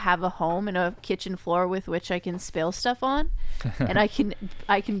that I have a home and a kitchen floor with which I can spill stuff on, and I can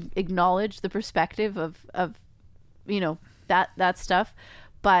acknowledge the perspective of that stuff,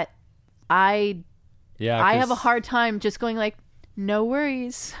 but I Yeah. have a 'cause- hard time just going like, no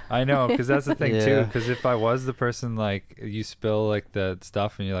worries. I know, because that's the thing too. Yeah. Because if I was the person, like, you spill like the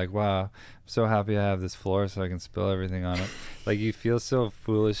stuff and you're like, wow, I'm so happy I have this floor so I can spill everything on it. Like, you feel so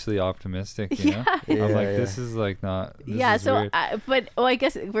foolishly optimistic, you know? Yeah, I'm like, yeah. this is like not. This Yeah, is so weird. I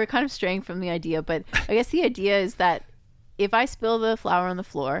guess we're kind of straying from the idea, but I guess the idea is that if I spill the flour on the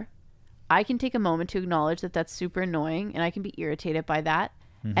floor, I can take a moment to acknowledge that that's super annoying and I can be irritated by that.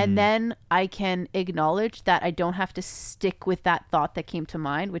 Mm-hmm. And then I can acknowledge that I don't have to stick with that thought that came to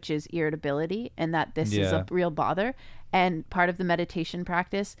mind, which is irritability, and that this is Yeah. a real bother. And part of the meditation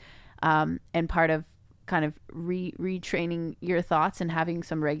practice, and part of kind of retraining your thoughts and having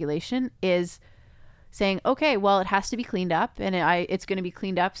some regulation is saying, okay, well, it has to be cleaned up, and it's going to be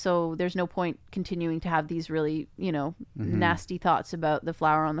cleaned up, so there's no point continuing to have these really, nasty thoughts about the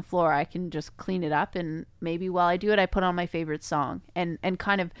flour on the floor. I can just clean it up, and maybe while I do it, I put on my favorite song, and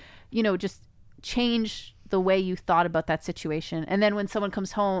kind of, just change the way you thought about that situation. And then when someone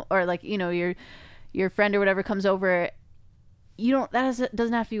comes home, or like, your friend or whatever comes over,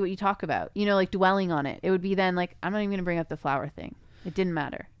 doesn't have to be what you talk about, like dwelling on it. It would be then like, I'm not even going to bring up the flour thing. It didn't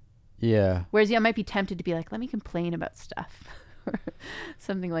matter. Yeah. Whereas I might be tempted to be like, let me complain about stuff or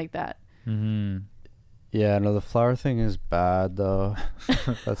something like that. Mm-hmm. Yeah, no, the flower thing is bad though.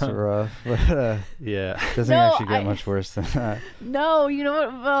 That's rough. But Yeah. it doesn't No, actually get much worse than that. No, you know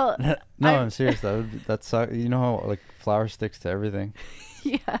what? Well, No, I'm serious. That sucks. You know how like flour sticks to everything.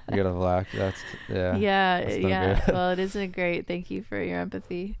 yeah. You gotta black. That's yeah. Yeah, that's not yeah. good. Well, it isn't great. Thank you for your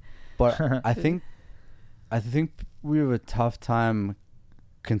empathy. But I think we have a tough time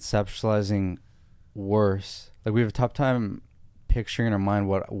conceptualizing worse. Like we have a tough time picturing in our mind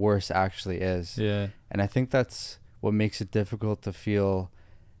what worse actually is. Yeah. And I think that's what makes it difficult to feel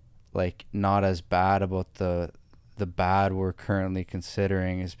like not as bad about the bad we're currently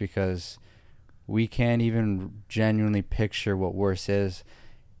considering, is because we can't even genuinely picture what worse is.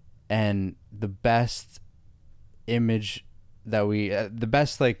 And the best image that we the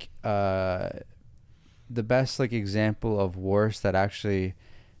best example of worse that actually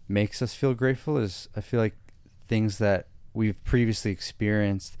makes us feel grateful is, I feel like, things that we've previously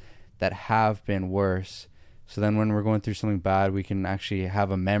experienced that have been worse. So then when we're going through something bad, we can actually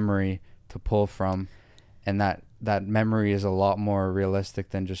have a memory to pull from, and that memory is a lot more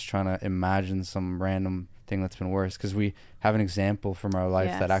realistic than just trying to imagine some random thing that's been worse, because we have an example from our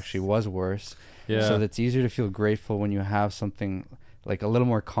life that actually was worse. Yeah. So it's easier to feel grateful when you have something like a little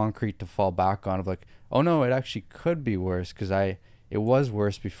more concrete to fall back on, of like, oh no, it actually could be worse because it was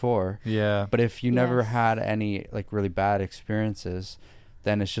worse before. Yeah. But if you never had any like really bad experiences,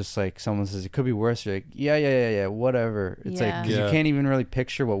 then it's just like someone says it could be worse. You're like, yeah, whatever. It's like, because you can't even really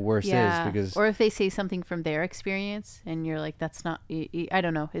picture what worse is, because. Or if they say something from their experience and you're like, that's not, I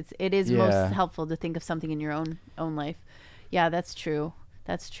don't know. It is most helpful to think of something in your own life. Yeah, that's true.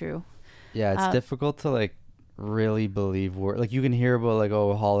 That's true. Yeah, it's difficult to like really believe like you can hear about like,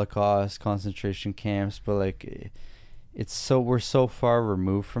 oh, Holocaust, concentration camps, but like we're so far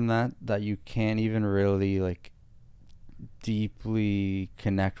removed from that you can't even really like deeply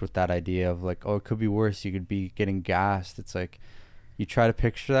connect with that idea of like, oh, it could be worse. You could be getting gassed. It's like you try to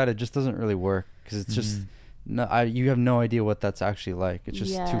picture that, it just doesn't really work, because it's just you have no idea what that's actually like. It's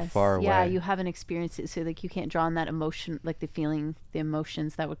just too far away. Yeah, you haven't experienced it, so like you can't draw on that emotion, like the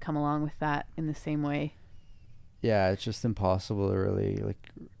emotions that would come along with that in the same way. Yeah, it's just impossible to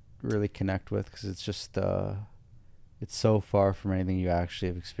really connect with, because it's just it's so far from anything you actually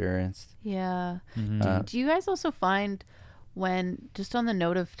have experienced. Yeah. Do you guys also find, when, just on the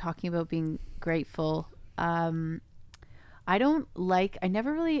note of talking about being grateful, I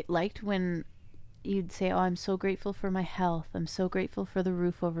never really liked when you'd say, oh, I'm so grateful for my health. I'm so grateful for the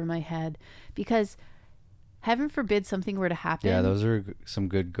roof over my head, because heaven forbid something were to happen. Yeah, those are some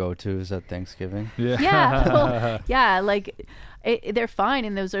good go-tos at Thanksgiving. Yeah. Well, yeah, like they're fine,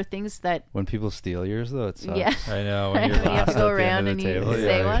 and those are things that. When people steal yours, though, it sucks. Yeah, I know. When you're you have to go around and you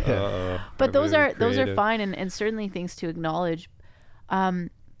say one. But those are creative. fine, and certainly things to acknowledge.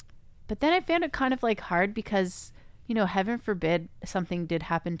 But then I found it kind of like hard, because heaven forbid something did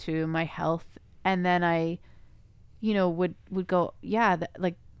happen to my health, and then I, would go,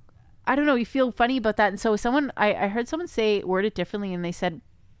 like, I don't know, you feel funny about that. And so I heard someone word it differently, and they said,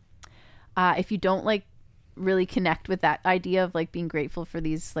 if you don't like really connect with that idea of like being grateful for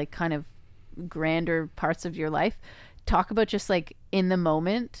these like kind of grander parts of your life, talk about just like in the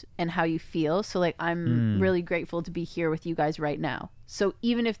moment and how you feel. So like, I'm really grateful to be here with you guys right now. So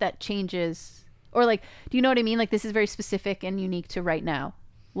even if that changes, or like, do you know what I mean? Like, this is very specific and unique to right now.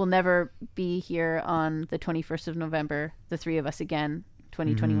 We'll never be here on the 21st of November, the three of us again,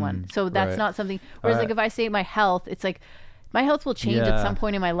 2021. So that's not something, whereas like if I say my health, it's like my health will change at some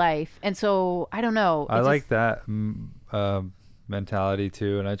point in my life. And so I don't know. I like that mentality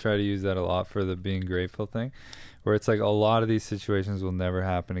too. And I try to use that a lot for the being grateful thing, where it's like a lot of these situations will never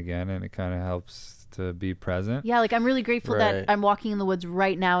happen again. And it kind of helps to be present. Yeah. Like, I'm really grateful that I'm walking in the woods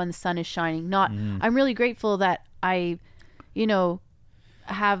right now and the sun is shining. Not, I'm really grateful that I,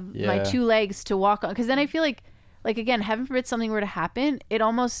 have my two legs to walk on. Cause then I feel like again, heaven forbid something were to happen, it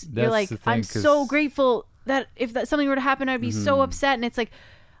almost, you're like, I'm so grateful that if that something were to happen, I'd be so upset. And it's like,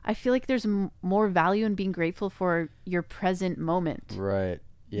 I feel like there's more value in being grateful for your present moment. Right.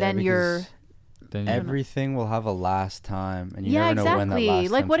 Yeah, than everything will have a last time, and you never know when that last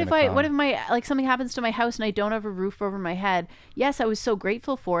like, what time's if my, like, something happens to my house and I don't have a roof over my head? Yes, I was so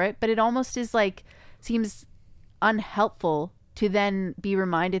grateful for it, but it almost is like, seems unhelpful to then be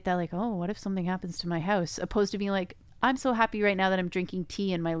reminded that like, oh, what if something happens to my house, opposed to being like, I'm so happy right now that I'm drinking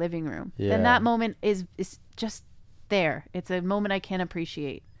tea in my living room. Then that moment is just there. It's a moment I can't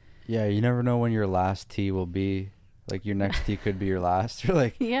appreciate. Yeah, you never know when your last tea will be. Like, your next tea could be your last. You're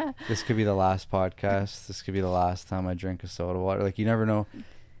like, this could be the last podcast. This could be the last time I drink a soda water. Like, you never know.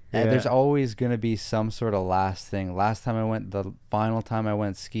 There's always going to be some sort of last thing. Last time I went, the final time I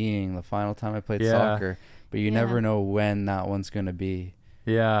went skiing, the final time I played soccer. But you never know when that one's going to be.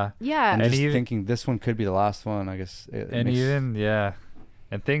 Yeah. I'm just thinking this one could be the last one, I guess.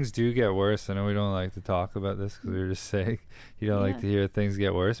 And things do get worse. I know we don't like to talk about this because we were just saying you don't like to hear things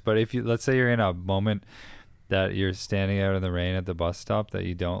get worse. But if you, let's say you're in a moment that you're standing out in the rain at the bus stop that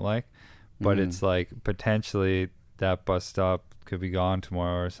you don't like, but it's like potentially that bus stop could be gone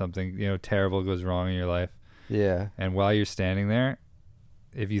tomorrow, or something, terrible goes wrong in your life. Yeah. And while you're standing there,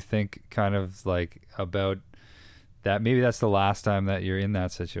 if you think kind of like about that, maybe that's the last time that you're in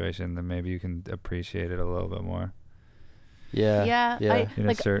that situation, then maybe you can appreciate it a little bit more. Yeah. in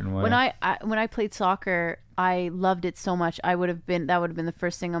a certain way. when I played soccer, I loved it so much. That would have been the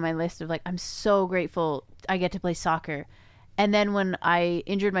first thing on my list of like, I'm so grateful I get to play soccer. And then when I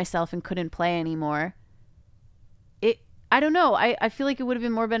injured myself and couldn't play anymore, I don't know. I feel like it would have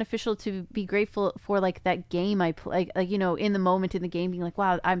been more beneficial to be grateful for like that game I play, like, you know, in the moment in the game being like,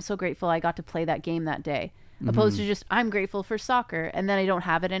 wow, I'm so grateful I got to play that game that day. Opposed to just, I'm grateful for soccer, and then I don't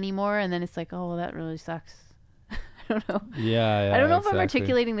have it anymore, and then it's like, oh, well, that really sucks. I don't know. Yeah, I don't know if I'm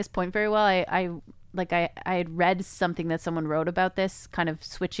articulating this point very well. I had read something that someone wrote about this, kind of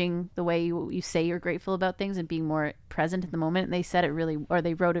switching the way you say you're grateful about things and being more present in the moment. And they said it really, or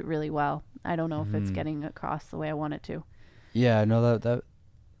they wrote it really well. I don't know if it's getting across the way I want it to. Yeah, no,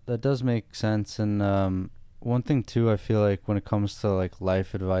 that does make sense. And one thing too, I feel like when it comes to like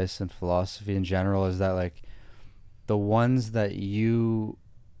life advice and philosophy in general, is that like the ones that you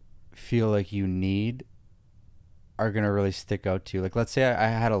feel like you need are gonna really stick out to you. Like, let's say I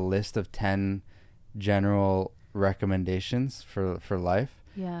had a list of 10 general recommendations for life.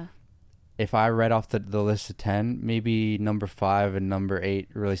 Yeah. If I read off the list of 10, maybe number 5 and number 8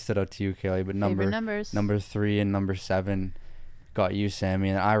 really stood out to you, Kaylee, but number 3 and number 7 got you, Sammy,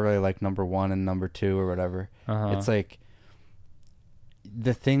 and I really like number 1 and number 2 or whatever. It's like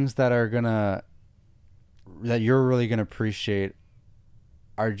the things that you're really gonna appreciate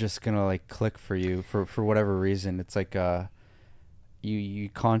are just gonna like click for you for whatever reason. It's like you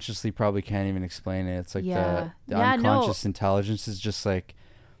consciously probably can't even explain it. It's like the unconscious intelligence is just like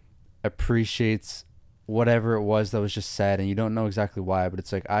appreciates whatever it was that was just said, and you don't know exactly why, but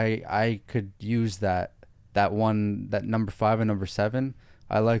it's like I could use that one, that number 5 and number 7.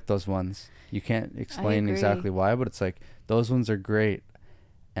 I like those ones. You can't explain exactly why, but it's like those ones are great,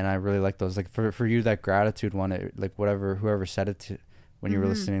 and I really like those. Like for you, that gratitude one, like whoever said it to when you were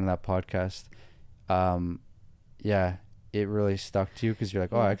listening to that podcast, it really stuck to you because you're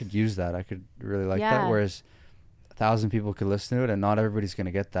like, oh, I could use that. I could really like that. Whereas 1,000 people could listen to it, and not everybody's going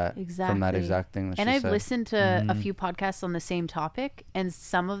to get that from that exact thing that she said. And I've listened to a few podcasts on the same topic, and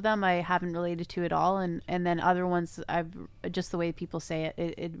some of them I haven't related to at all, and then other ones I've just the way people say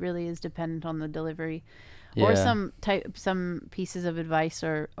it really is dependent on the delivery, or some pieces of advice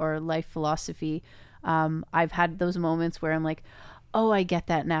or life philosophy. I've had those moments where I'm like, oh, I get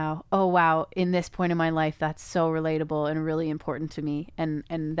that now. Oh, wow. In this point in my life, that's so relatable and really important to me. And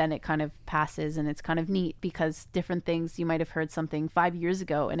then it kind of passes, and it's kind of neat because different things, you might have heard something 5 years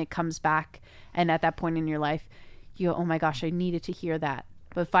ago and it comes back. And at that point in your life, you go, oh my gosh, I needed to hear that.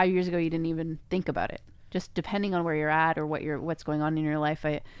 But 5 years ago, you didn't even think about it. Just depending on where you're at or what's going on in your life,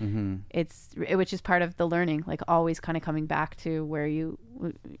 which is part of the learning, like always kind of coming back to where you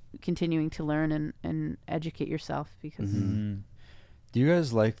continuing to learn and educate yourself because. Do you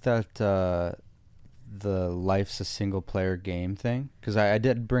guys like that the life's a single player game thing? Because I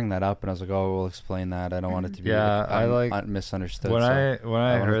did bring that up, and I was like, oh, we'll explain that. I don't want it to be misunderstood. When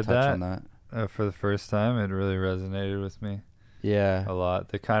I heard that for the first time, it really resonated with me. Yeah, a lot.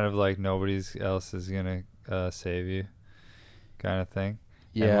 The kind of like nobody else is gonna save you, kind of thing.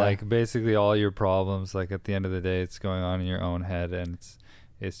 Yeah, and like basically all your problems, like at the end of the day, it's going on in your own head, and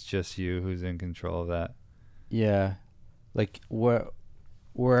it's just you who's in control of that. Yeah, like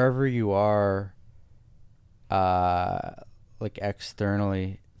wherever you are, like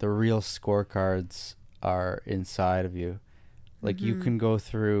externally, the real scorecards are inside of you. Like you can go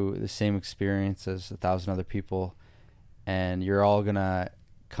through the same experience as 1,000 other people, and you're all gonna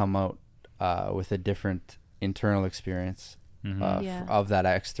come out with a different internal experience of that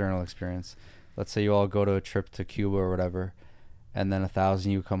external experience. Let's say you all go to a trip to Cuba or whatever, and then 1,000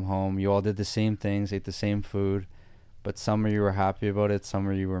 you come home. You all did the same things, ate the same food, but some of you were happy about it, some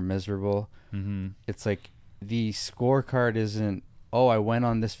of you were miserable. It's like the scorecard isn't, oh, I went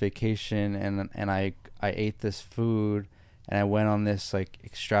on this vacation and I ate this food and I went on this like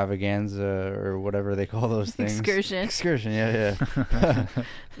extravaganza or whatever they call those things. Excursion, yeah.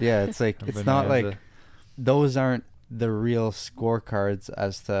 Yeah, it's like, it's not like, those aren't the real scorecards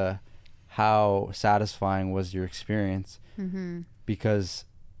as to how satisfying was your experience. Because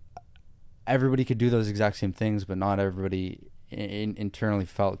everybody could do those exact same things, but not everybody internally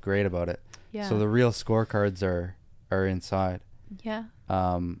felt great about it. Yeah. So the real scorecards are inside. Yeah.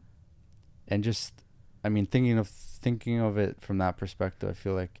 And just, I mean, thinking of it from that perspective, I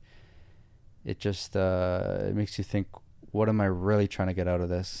feel like it just it makes you think, what am I really trying to get out of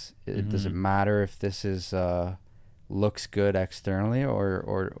this? Does it matter if this is looks good externally,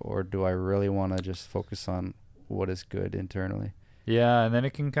 or do I really want to just focus on what is good internally? Yeah, and then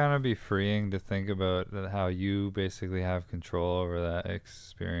it can kind of be freeing to think about how you basically have control over that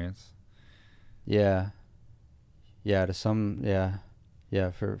experience. Yeah. Yeah, to some,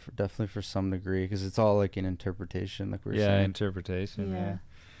 yeah, for definitely for some degree, because it's all like an interpretation, like we were saying. Interpretation. Yeah.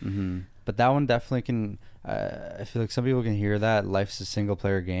 But that one definitely can. I feel like some people can hear that life's a single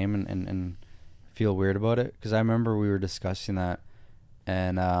player game and feel weird about it. Because I remember we were discussing that,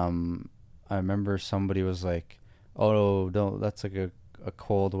 and I remember somebody was like, "Oh, don't. That's like a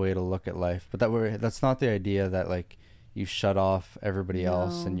cold way to look at life." But that's not the idea that like you shut off everybody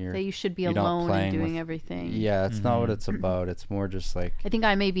else and that you should be you're not alone and playing doing with- everything. Yeah, that's not what it's about. It's more just like, I think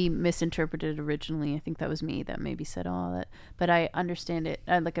I maybe misinterpreted originally. I think that was me that maybe said all that, but I understand it.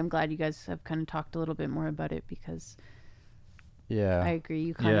 I'm glad you guys have kind of talked a little bit more about it, because yeah, I agree.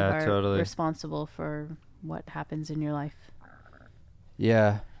 You kind Yeah, of are totally. responsible for what happens in your life.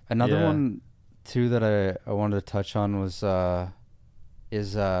 yeah. Another Yeah. one too that I wanted to touch on was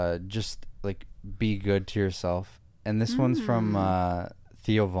just like be good to yourself. And this one's from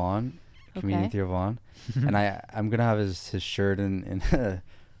Theo Vaughn, comedian Okay. Theo Vaughn. And I'm gonna have his shirt in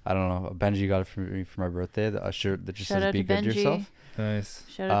I don't know, Benji got it for me for my birthday, a shirt that just Shout says out be to good to Benji. yourself. Nice.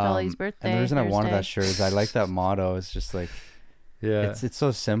 Shout out to Ollie's birthday. And the reason I wanted that Thursday. shirt is I like that motto. It's just like Yeah. it's so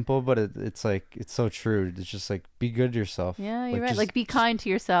simple, but it's like it's so true. It's just like be good to yourself. Yeah, you're Like, right. just- Like be kind to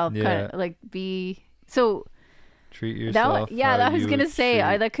yourself. Yeah. Kind of like be so. Treat That yourself. one, yeah, how that I was you gonna would say.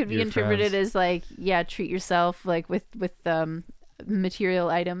 treat That could be your interpreted friends. as like, yeah, treat yourself like with material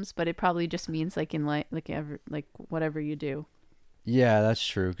items, but it probably just means like in like whatever you do. Yeah, that's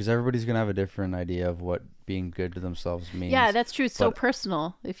true. Because everybody's gonna have a different idea of what being good to themselves means. Yeah, that's true. It's so But-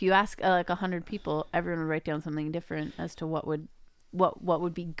 personal. If you ask like 100 people, everyone would write down something different as to what would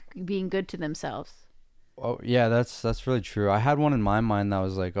be being good to themselves. Oh yeah, that's really true. I had one in my mind that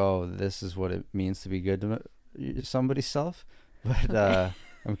was like, oh, this is what it means to be good to somebody's self. But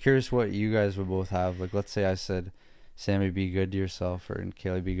I'm curious what you guys would both have. Like, let's say I said, Sammy, be good to yourself, or and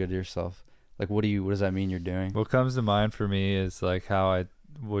Kaylee, be good to yourself. Like, what does that mean you're doing? What comes to mind for me is like how I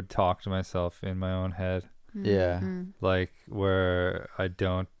would talk to myself in my own head. Yeah. Mm-hmm. Like where I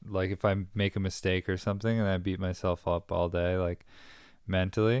don't, like if I make a mistake or something and I beat myself up all day, like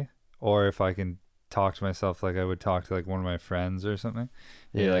mentally, or if I can talk to myself like I would talk to like one of my friends or something.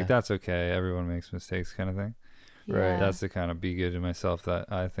 Yeah, like that's okay. Everyone makes mistakes kind of thing. Right. That's the kind of be good to myself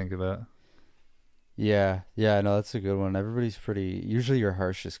that I think about. Yeah, no, that's a good one. Everybody's usually your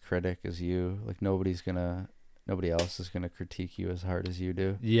harshest critic is you. Like nobody else is gonna critique you as hard as you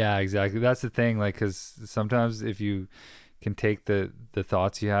do. Yeah, exactly. That's the thing. Like, because sometimes if you can take the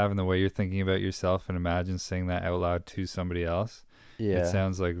thoughts you have and the way you're thinking about yourself and imagine saying that out loud to somebody else, Yeah. it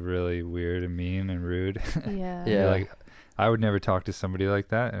sounds like really weird and mean and rude. Yeah. Yeah. Like, I would never talk to somebody like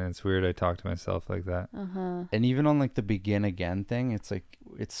that, and it's weird I talk to myself like that. Uh-huh. And even on like the begin again thing, it's like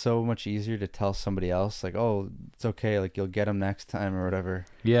it's so much easier to tell somebody else like, oh, it's okay, like you'll get them next time or whatever.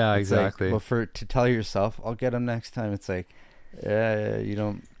 Yeah, It's like, exactly. well, to tell yourself, I'll get them next time. It's like, you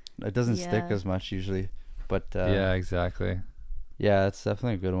don't. It doesn't stick Yeah. as much usually. But Yeah, exactly. yeah, it's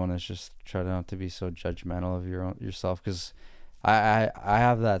definitely a good one. It's just try not to be so judgmental of yourself, because I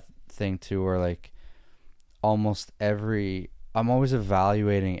have that thing too where like almost I'm always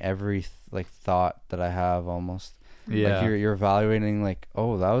evaluating every like thought that I have almost. Yeah. Like you're evaluating like,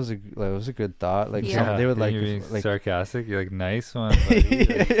 oh, that was a good thought. Like Yeah. they would like you're being like sarcastic. You're like, nice one. buddy.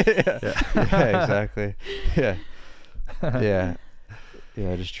 Like, yeah, exactly. Yeah.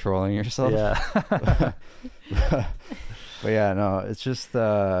 Yeah, just trolling yourself. yeah. But yeah, no, it's just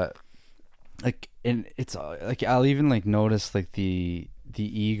like, and it's like I'll even like notice like the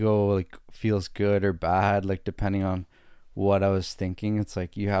ego like feels good or bad, like depending on what I was thinking. It's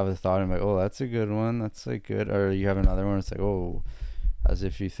like you have a thought and I'm like, oh, that's a good one, that's like good, or you have another one, it's like, oh, as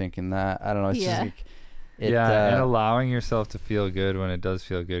if you're thinking that. I don't know, it's just like And allowing yourself to feel good when it does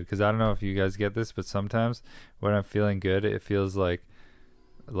feel good, because I don't know if you guys get this, but sometimes when I'm feeling good, it feels like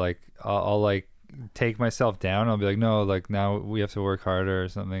I'll like take myself down. I'll be like, no, like now we have to work harder or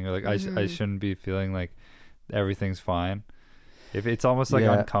something, or like I shouldn't be feeling like everything's fine. If it's almost like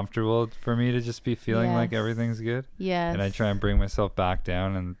uncomfortable for me to just be feeling like everything's good, and I try and bring myself back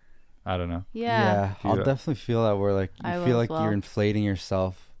down, and I don't know. Yeah, I'll definitely feel that where like you feel like you're inflating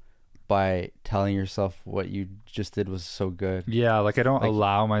yourself by telling yourself what you just did was so good. Yeah, like I don't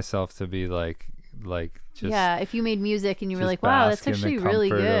allow myself to be like just if you made music and you were just like, wow, that's bask in the actually really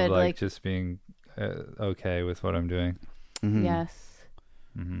comfort good, of, like just being okay with what I'm doing. Mm-hmm. yes,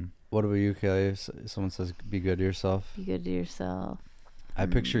 What about you, Kelly? If someone says be good to yourself, be good to yourself. I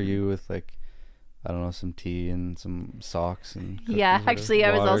picture you with like, I don't know, some tea and some socks and Yeah, actually,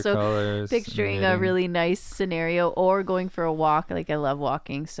 I was also Watercolors, picturing a knitting. really nice scenario, or going for a walk. Like I love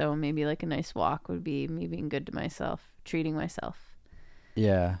walking, so maybe like a nice walk would be me being good to myself, treating myself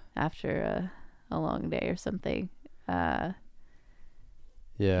yeah. after a long day or something.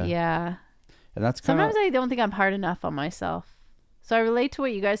 Yeah. And that's kind of Sometimes I don't think I'm hard enough on myself. So I relate to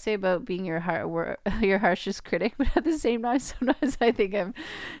what you guys say about being your harshest critic, but at the same time, sometimes I think I'm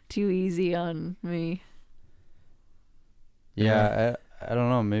too easy on me. I don't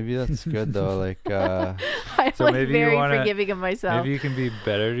know. Maybe that's good though. Like, I'm So like maybe very you wanna- forgiving of myself. Maybe you can be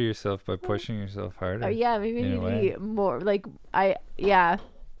better to yourself by pushing yourself harder. Yeah, maybe I in a need to way. be more like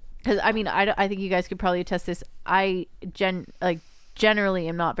because I mean I think you guys could probably attest this. I generally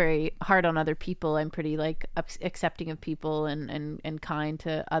am not very hard on other people. I'm pretty like accepting of people and kind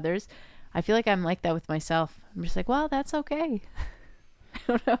to others. I feel like I'm like that with myself. I'm just like, well, that's okay. I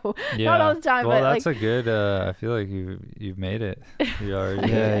don't know. Not all the time, well, but that's like a good. I feel like you've made it. You are. yeah,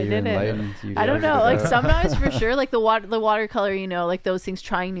 I you're did it. enlightened. You I don't guys know. are Like the- sometimes for sure, like the watercolor, you know, like those things,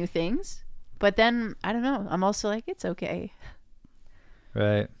 trying new things. But then I don't know. I'm also like, it's okay.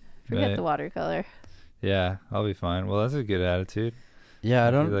 Right. Forget Right. the watercolor. Yeah, I'll be fine. Well, that's a good attitude. yeah,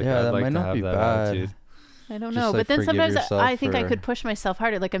 I don't. feel like yeah, I'd that like might to not have be that bad. attitude. I don't Just, know. like, But then forgive sometimes yourself I think I for- could push myself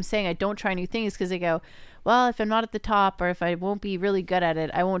harder. Like I'm saying, I don't try new things because I go, well, if I'm not at the top or if I won't be really good at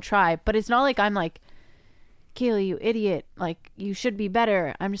it, I won't try. But it's not like I'm like, Kaylee, you idiot. Like, you should be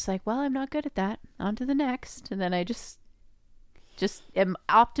better. I'm just like, well, I'm not good at that. On to the next. And then I just am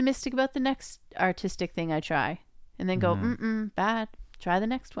optimistic about the next artistic thing I try. And then go, bad. Try the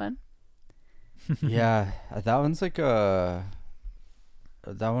next one. Yeah, that one's like that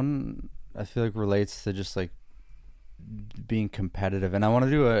one I feel like relates to just like being competitive, and I want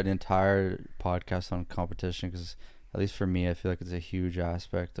to do an entire podcast on competition because at least for me I feel like it's a huge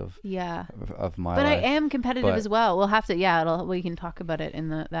aspect of Yeah. my But I life. am competitive But- as well. We'll have to, we can talk about it in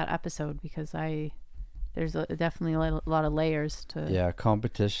that episode because there's definitely a lot of layers to. Yeah,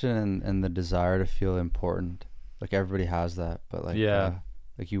 competition and the desire to feel important. Like everybody has that, but like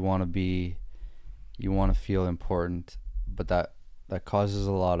like you want to feel important, but that causes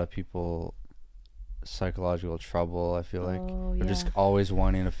a lot of people psychological trouble. I feel like they're just always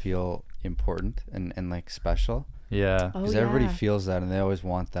wanting to feel important and like special. Yeah. Because everybody feels that and they always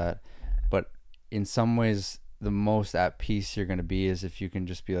want that. But in some ways, the most at peace you're going to be is if you can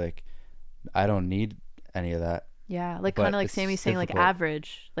just be like, I don't need any of that. Yeah, like But kind of like it's Sammy's saying, like difficult.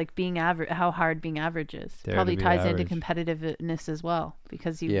 average, like being average, how hard being average is. Dare Probably to be ties average. into competitiveness as well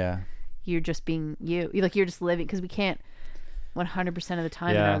because Yeah. you're just being you. Like you're just living because we can't 100% of the time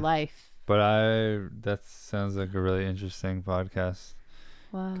in Yeah. our life. But that sounds like a really interesting podcast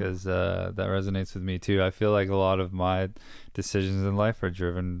Wow. because that resonates with me too. I feel like a lot of my decisions in life are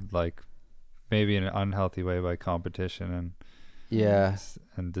driven like maybe in an unhealthy way by competition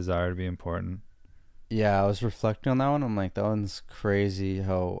and desire to be important. Yeah, I was reflecting on that one. I'm like, that one's crazy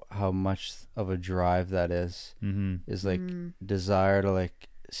how much of a drive that is. Mm-hmm. Is like desire to like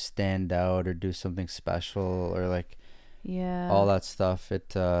stand out or do something special or like all that stuff.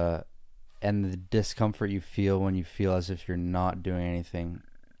 It and the discomfort you feel when you feel as if you're not doing anything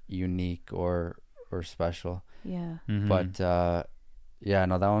unique or special. Yeah. Mm-hmm. But that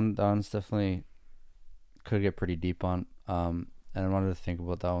one's definitely could get pretty deep on. And I wanted to think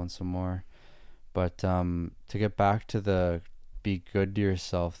about that one some more. But to get back to the be good to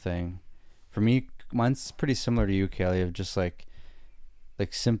yourself thing, for me, mine's pretty similar to you, Kelly, of just like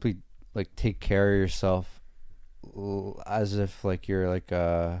simply like take care of yourself as if like you're like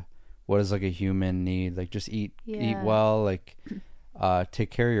what is like a human need, like just eat well, like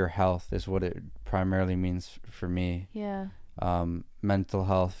take care of your health is what it primarily means for me. Yeah. Mental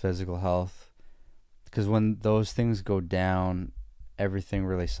health, physical health, because when those things go down, everything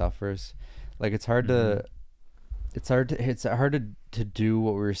really suffers. Like it's hard to do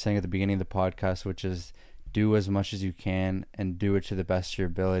what we were saying at the beginning of the podcast, which is do as much as you can and do it to the best of your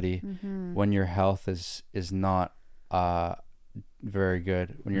ability when your health is not very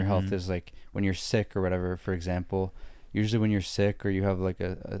good, when your health is like when you're sick or whatever. For example, usually when you're sick or you have like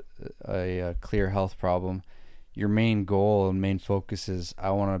a clear health problem, your main goal and main focus is I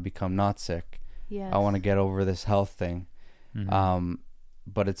want to become not sick. Yes. I want to get over this health thing.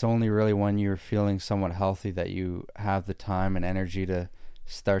 But it's only really when you're feeling somewhat healthy that you have the time and energy to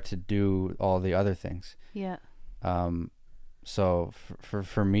start to do all the other things. Yeah. So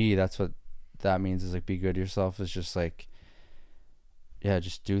for me, that's what that means is like be good to yourself is just like, yeah,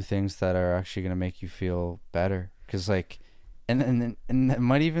 just do things that are actually going to make you feel better. Cause like, and it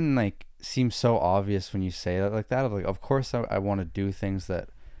might even like seem so obvious when you say that like that. Like, of course I want to do things that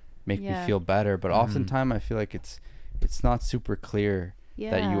make me feel better, but oftentimes I feel like it's not super clear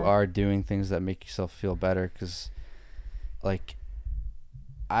that you are doing things that make yourself feel better. Cause like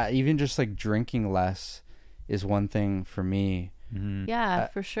I even just like drinking less is one thing for me. Yeah,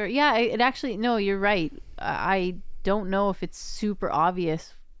 for sure. Yeah, it actually, no, you're right. I don't know if it's super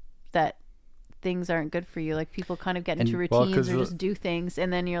obvious that things aren't good for you. Like people kind of get into routines or just do things,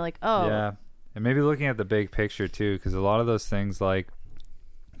 and then you're like, oh. Yeah. And maybe looking at the big picture too, because a lot of those things like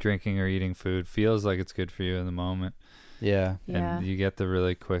drinking or eating food feels like it's good for you in the moment. Yeah. And you get the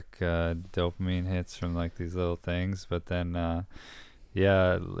really quick dopamine hits from like these little things. But then,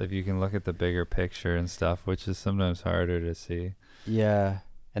 if you can look at the bigger picture and stuff, which is sometimes harder to see. Yeah.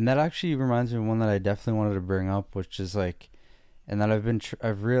 And that actually reminds me of one that I definitely wanted to bring up, which is like, and that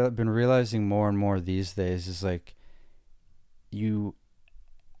I've been realizing more and more these days is like,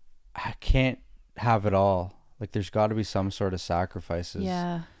 I can't have it all. Like there's got to be some sort of sacrifices.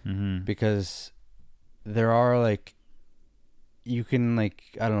 Yeah. Mm-hmm. Because there are like, you can like,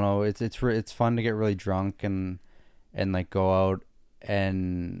 I don't know, it's fun to get really drunk and like go out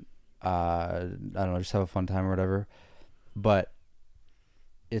and I don't know, just have a fun time or whatever. But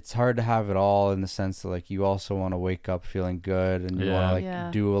it's hard to have it all in the sense that like you also want to wake up feeling good and you want to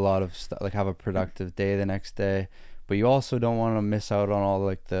like do a lot of stuff, like have a productive day the next day. But you also don't want to miss out on all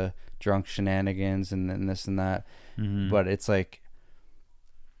like the drunk shenanigans and this and that. Mm-hmm. But it's like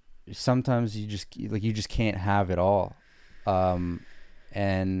sometimes you just can't have it all.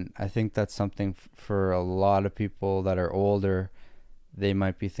 And I think that's something for a lot of people that are older. They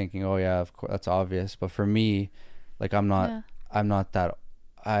might be thinking, oh yeah, of course, that's obvious. But for me, like I am not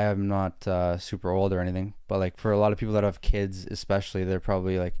super old or anything. But like for a lot of people that have kids, especially, they're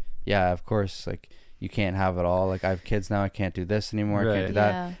probably like, yeah, of course, like you can't have it all. Like I have kids now, I can't do this anymore. Right. I can't do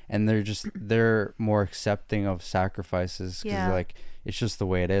that. And they're more accepting of sacrifices because like it's just the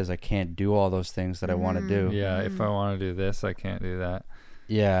way it is. I can't do all those things that I want to do. Yeah, if I want to do this, I can't do that.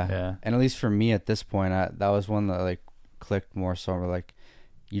 Yeah. And at least for me at this point, that was one that like clicked more. So we're like,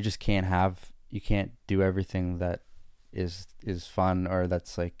 you can't do everything that is fun or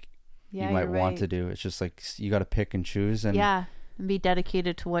that's like you might want to do. It's just like you got to pick and choose and be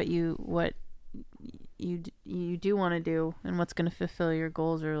dedicated to what you do want to do and what's going to fulfill your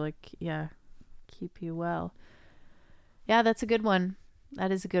goals or like keep you well. Yeah, that's a good one.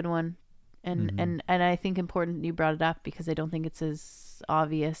 That is a good one. And and I think important you brought it up because I don't think it's as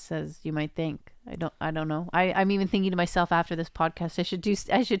obvious as you might think. I don't know. I'm even thinking to myself after this podcast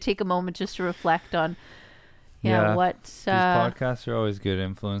I should take a moment just to reflect on what these podcasts are always good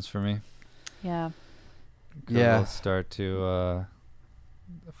influence for me. I'll start to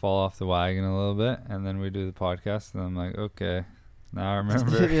fall off the wagon a little bit and then we do the podcast and I'm like, okay, now I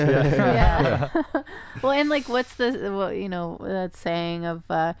remember. Well, and like what's that saying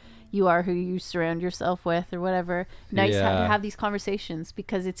of you are who you surround yourself with or whatever. Nice to have these conversations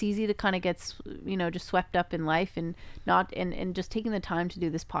because it's easy to kind of get just swept up in life and not and just taking the time to do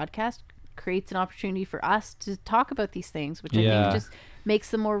this podcast creates an opportunity for us to talk about these things, which I think just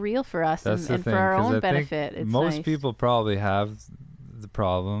makes them more real for us and for our own benefit. It's most people probably have the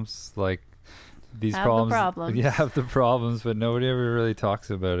problems, like these problems. Have the problems, but nobody ever really talks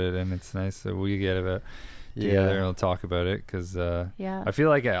about it, and it's nice that we get about together and we'll talk about it because I feel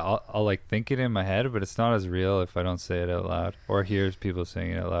like I'll like think it in my head, but it's not as real if I don't say it out loud or hear people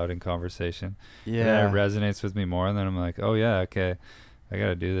saying it out loud in conversation. And then it resonates with me more, and then I'm like, oh yeah, okay, I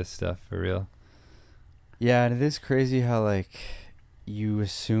gotta do this stuff for real. Yeah, and it is crazy how like you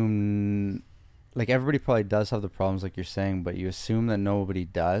assume like everybody probably does have the problems like you're saying, but you assume that nobody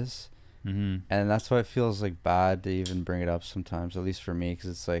does. Mm-hmm. And that's why it feels like bad to even bring it up sometimes, at least for me, because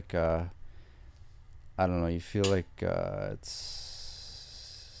it's like I don't know, you feel like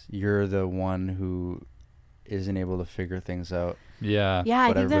you're the one who isn't able to figure things out.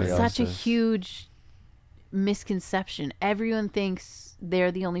 I think that's such a huge misconception. Everyone thinks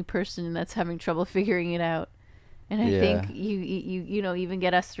they're the only person that's having trouble figuring it out, and I think you even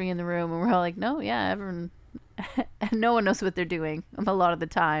get us three in the room and we're all like, no, everyone no one knows what they're doing a lot of the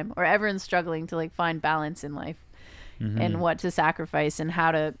time, or everyone's struggling to like find balance in life and what to sacrifice and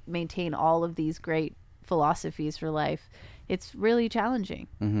how to maintain all of these great philosophies for life. It's really challenging.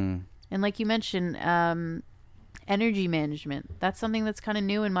 And like you mentioned, energy management, that's something that's kind of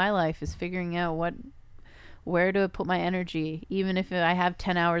new in my life, is figuring out where do I put my energy, even if I have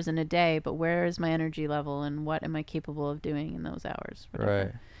 10 hours in a day, but where is my energy level and what am I capable of doing in those hours? Whatever.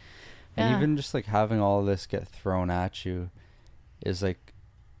 Right. And even just like having all of this get thrown at you is like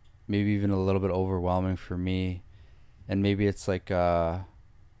maybe even a little bit overwhelming for me. And maybe it's like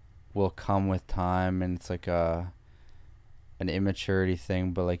will come with time, and it's like an immaturity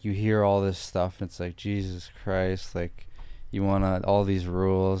thing, but like you hear all this stuff and it's like, Jesus Christ, like you want all these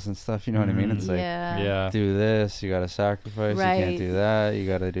rules and stuff. You know what I mean? It's like, Yeah. do this, you gotta sacrifice. Right. You can't do that. You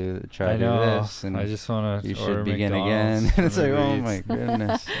gotta try to do this, and I just want to. you should begin again. And it's like, oh my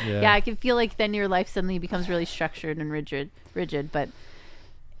goodness. Yeah, I can feel like then your life suddenly becomes really structured and rigid, but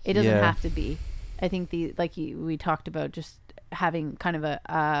it doesn't have to be. I think we talked about just having kind of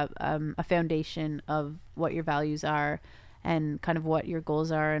a foundation of what your values are and kind of what your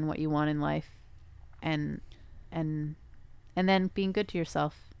goals are and what you want in life, and then being good to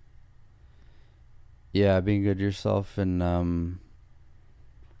yourself. Yeah, being good to yourself, and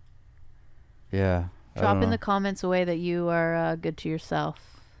yeah. Drop in the comments away that you are good to yourself.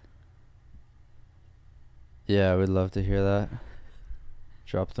 Yeah, I would love to hear that.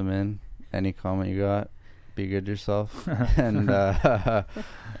 Drop them in. Any comment you got. Be good to yourself. And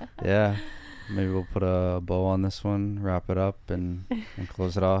yeah, maybe we'll put a bow on this one, wrap it up, and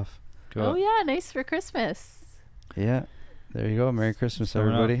close it off. Cool. Oh yeah, nice for Christmas. Yeah, there you go. Merry Christmas,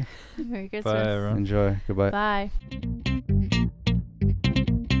 Coming up. everybody. Merry Christmas. Bye, everyone. Enjoy. Goodbye. Bye.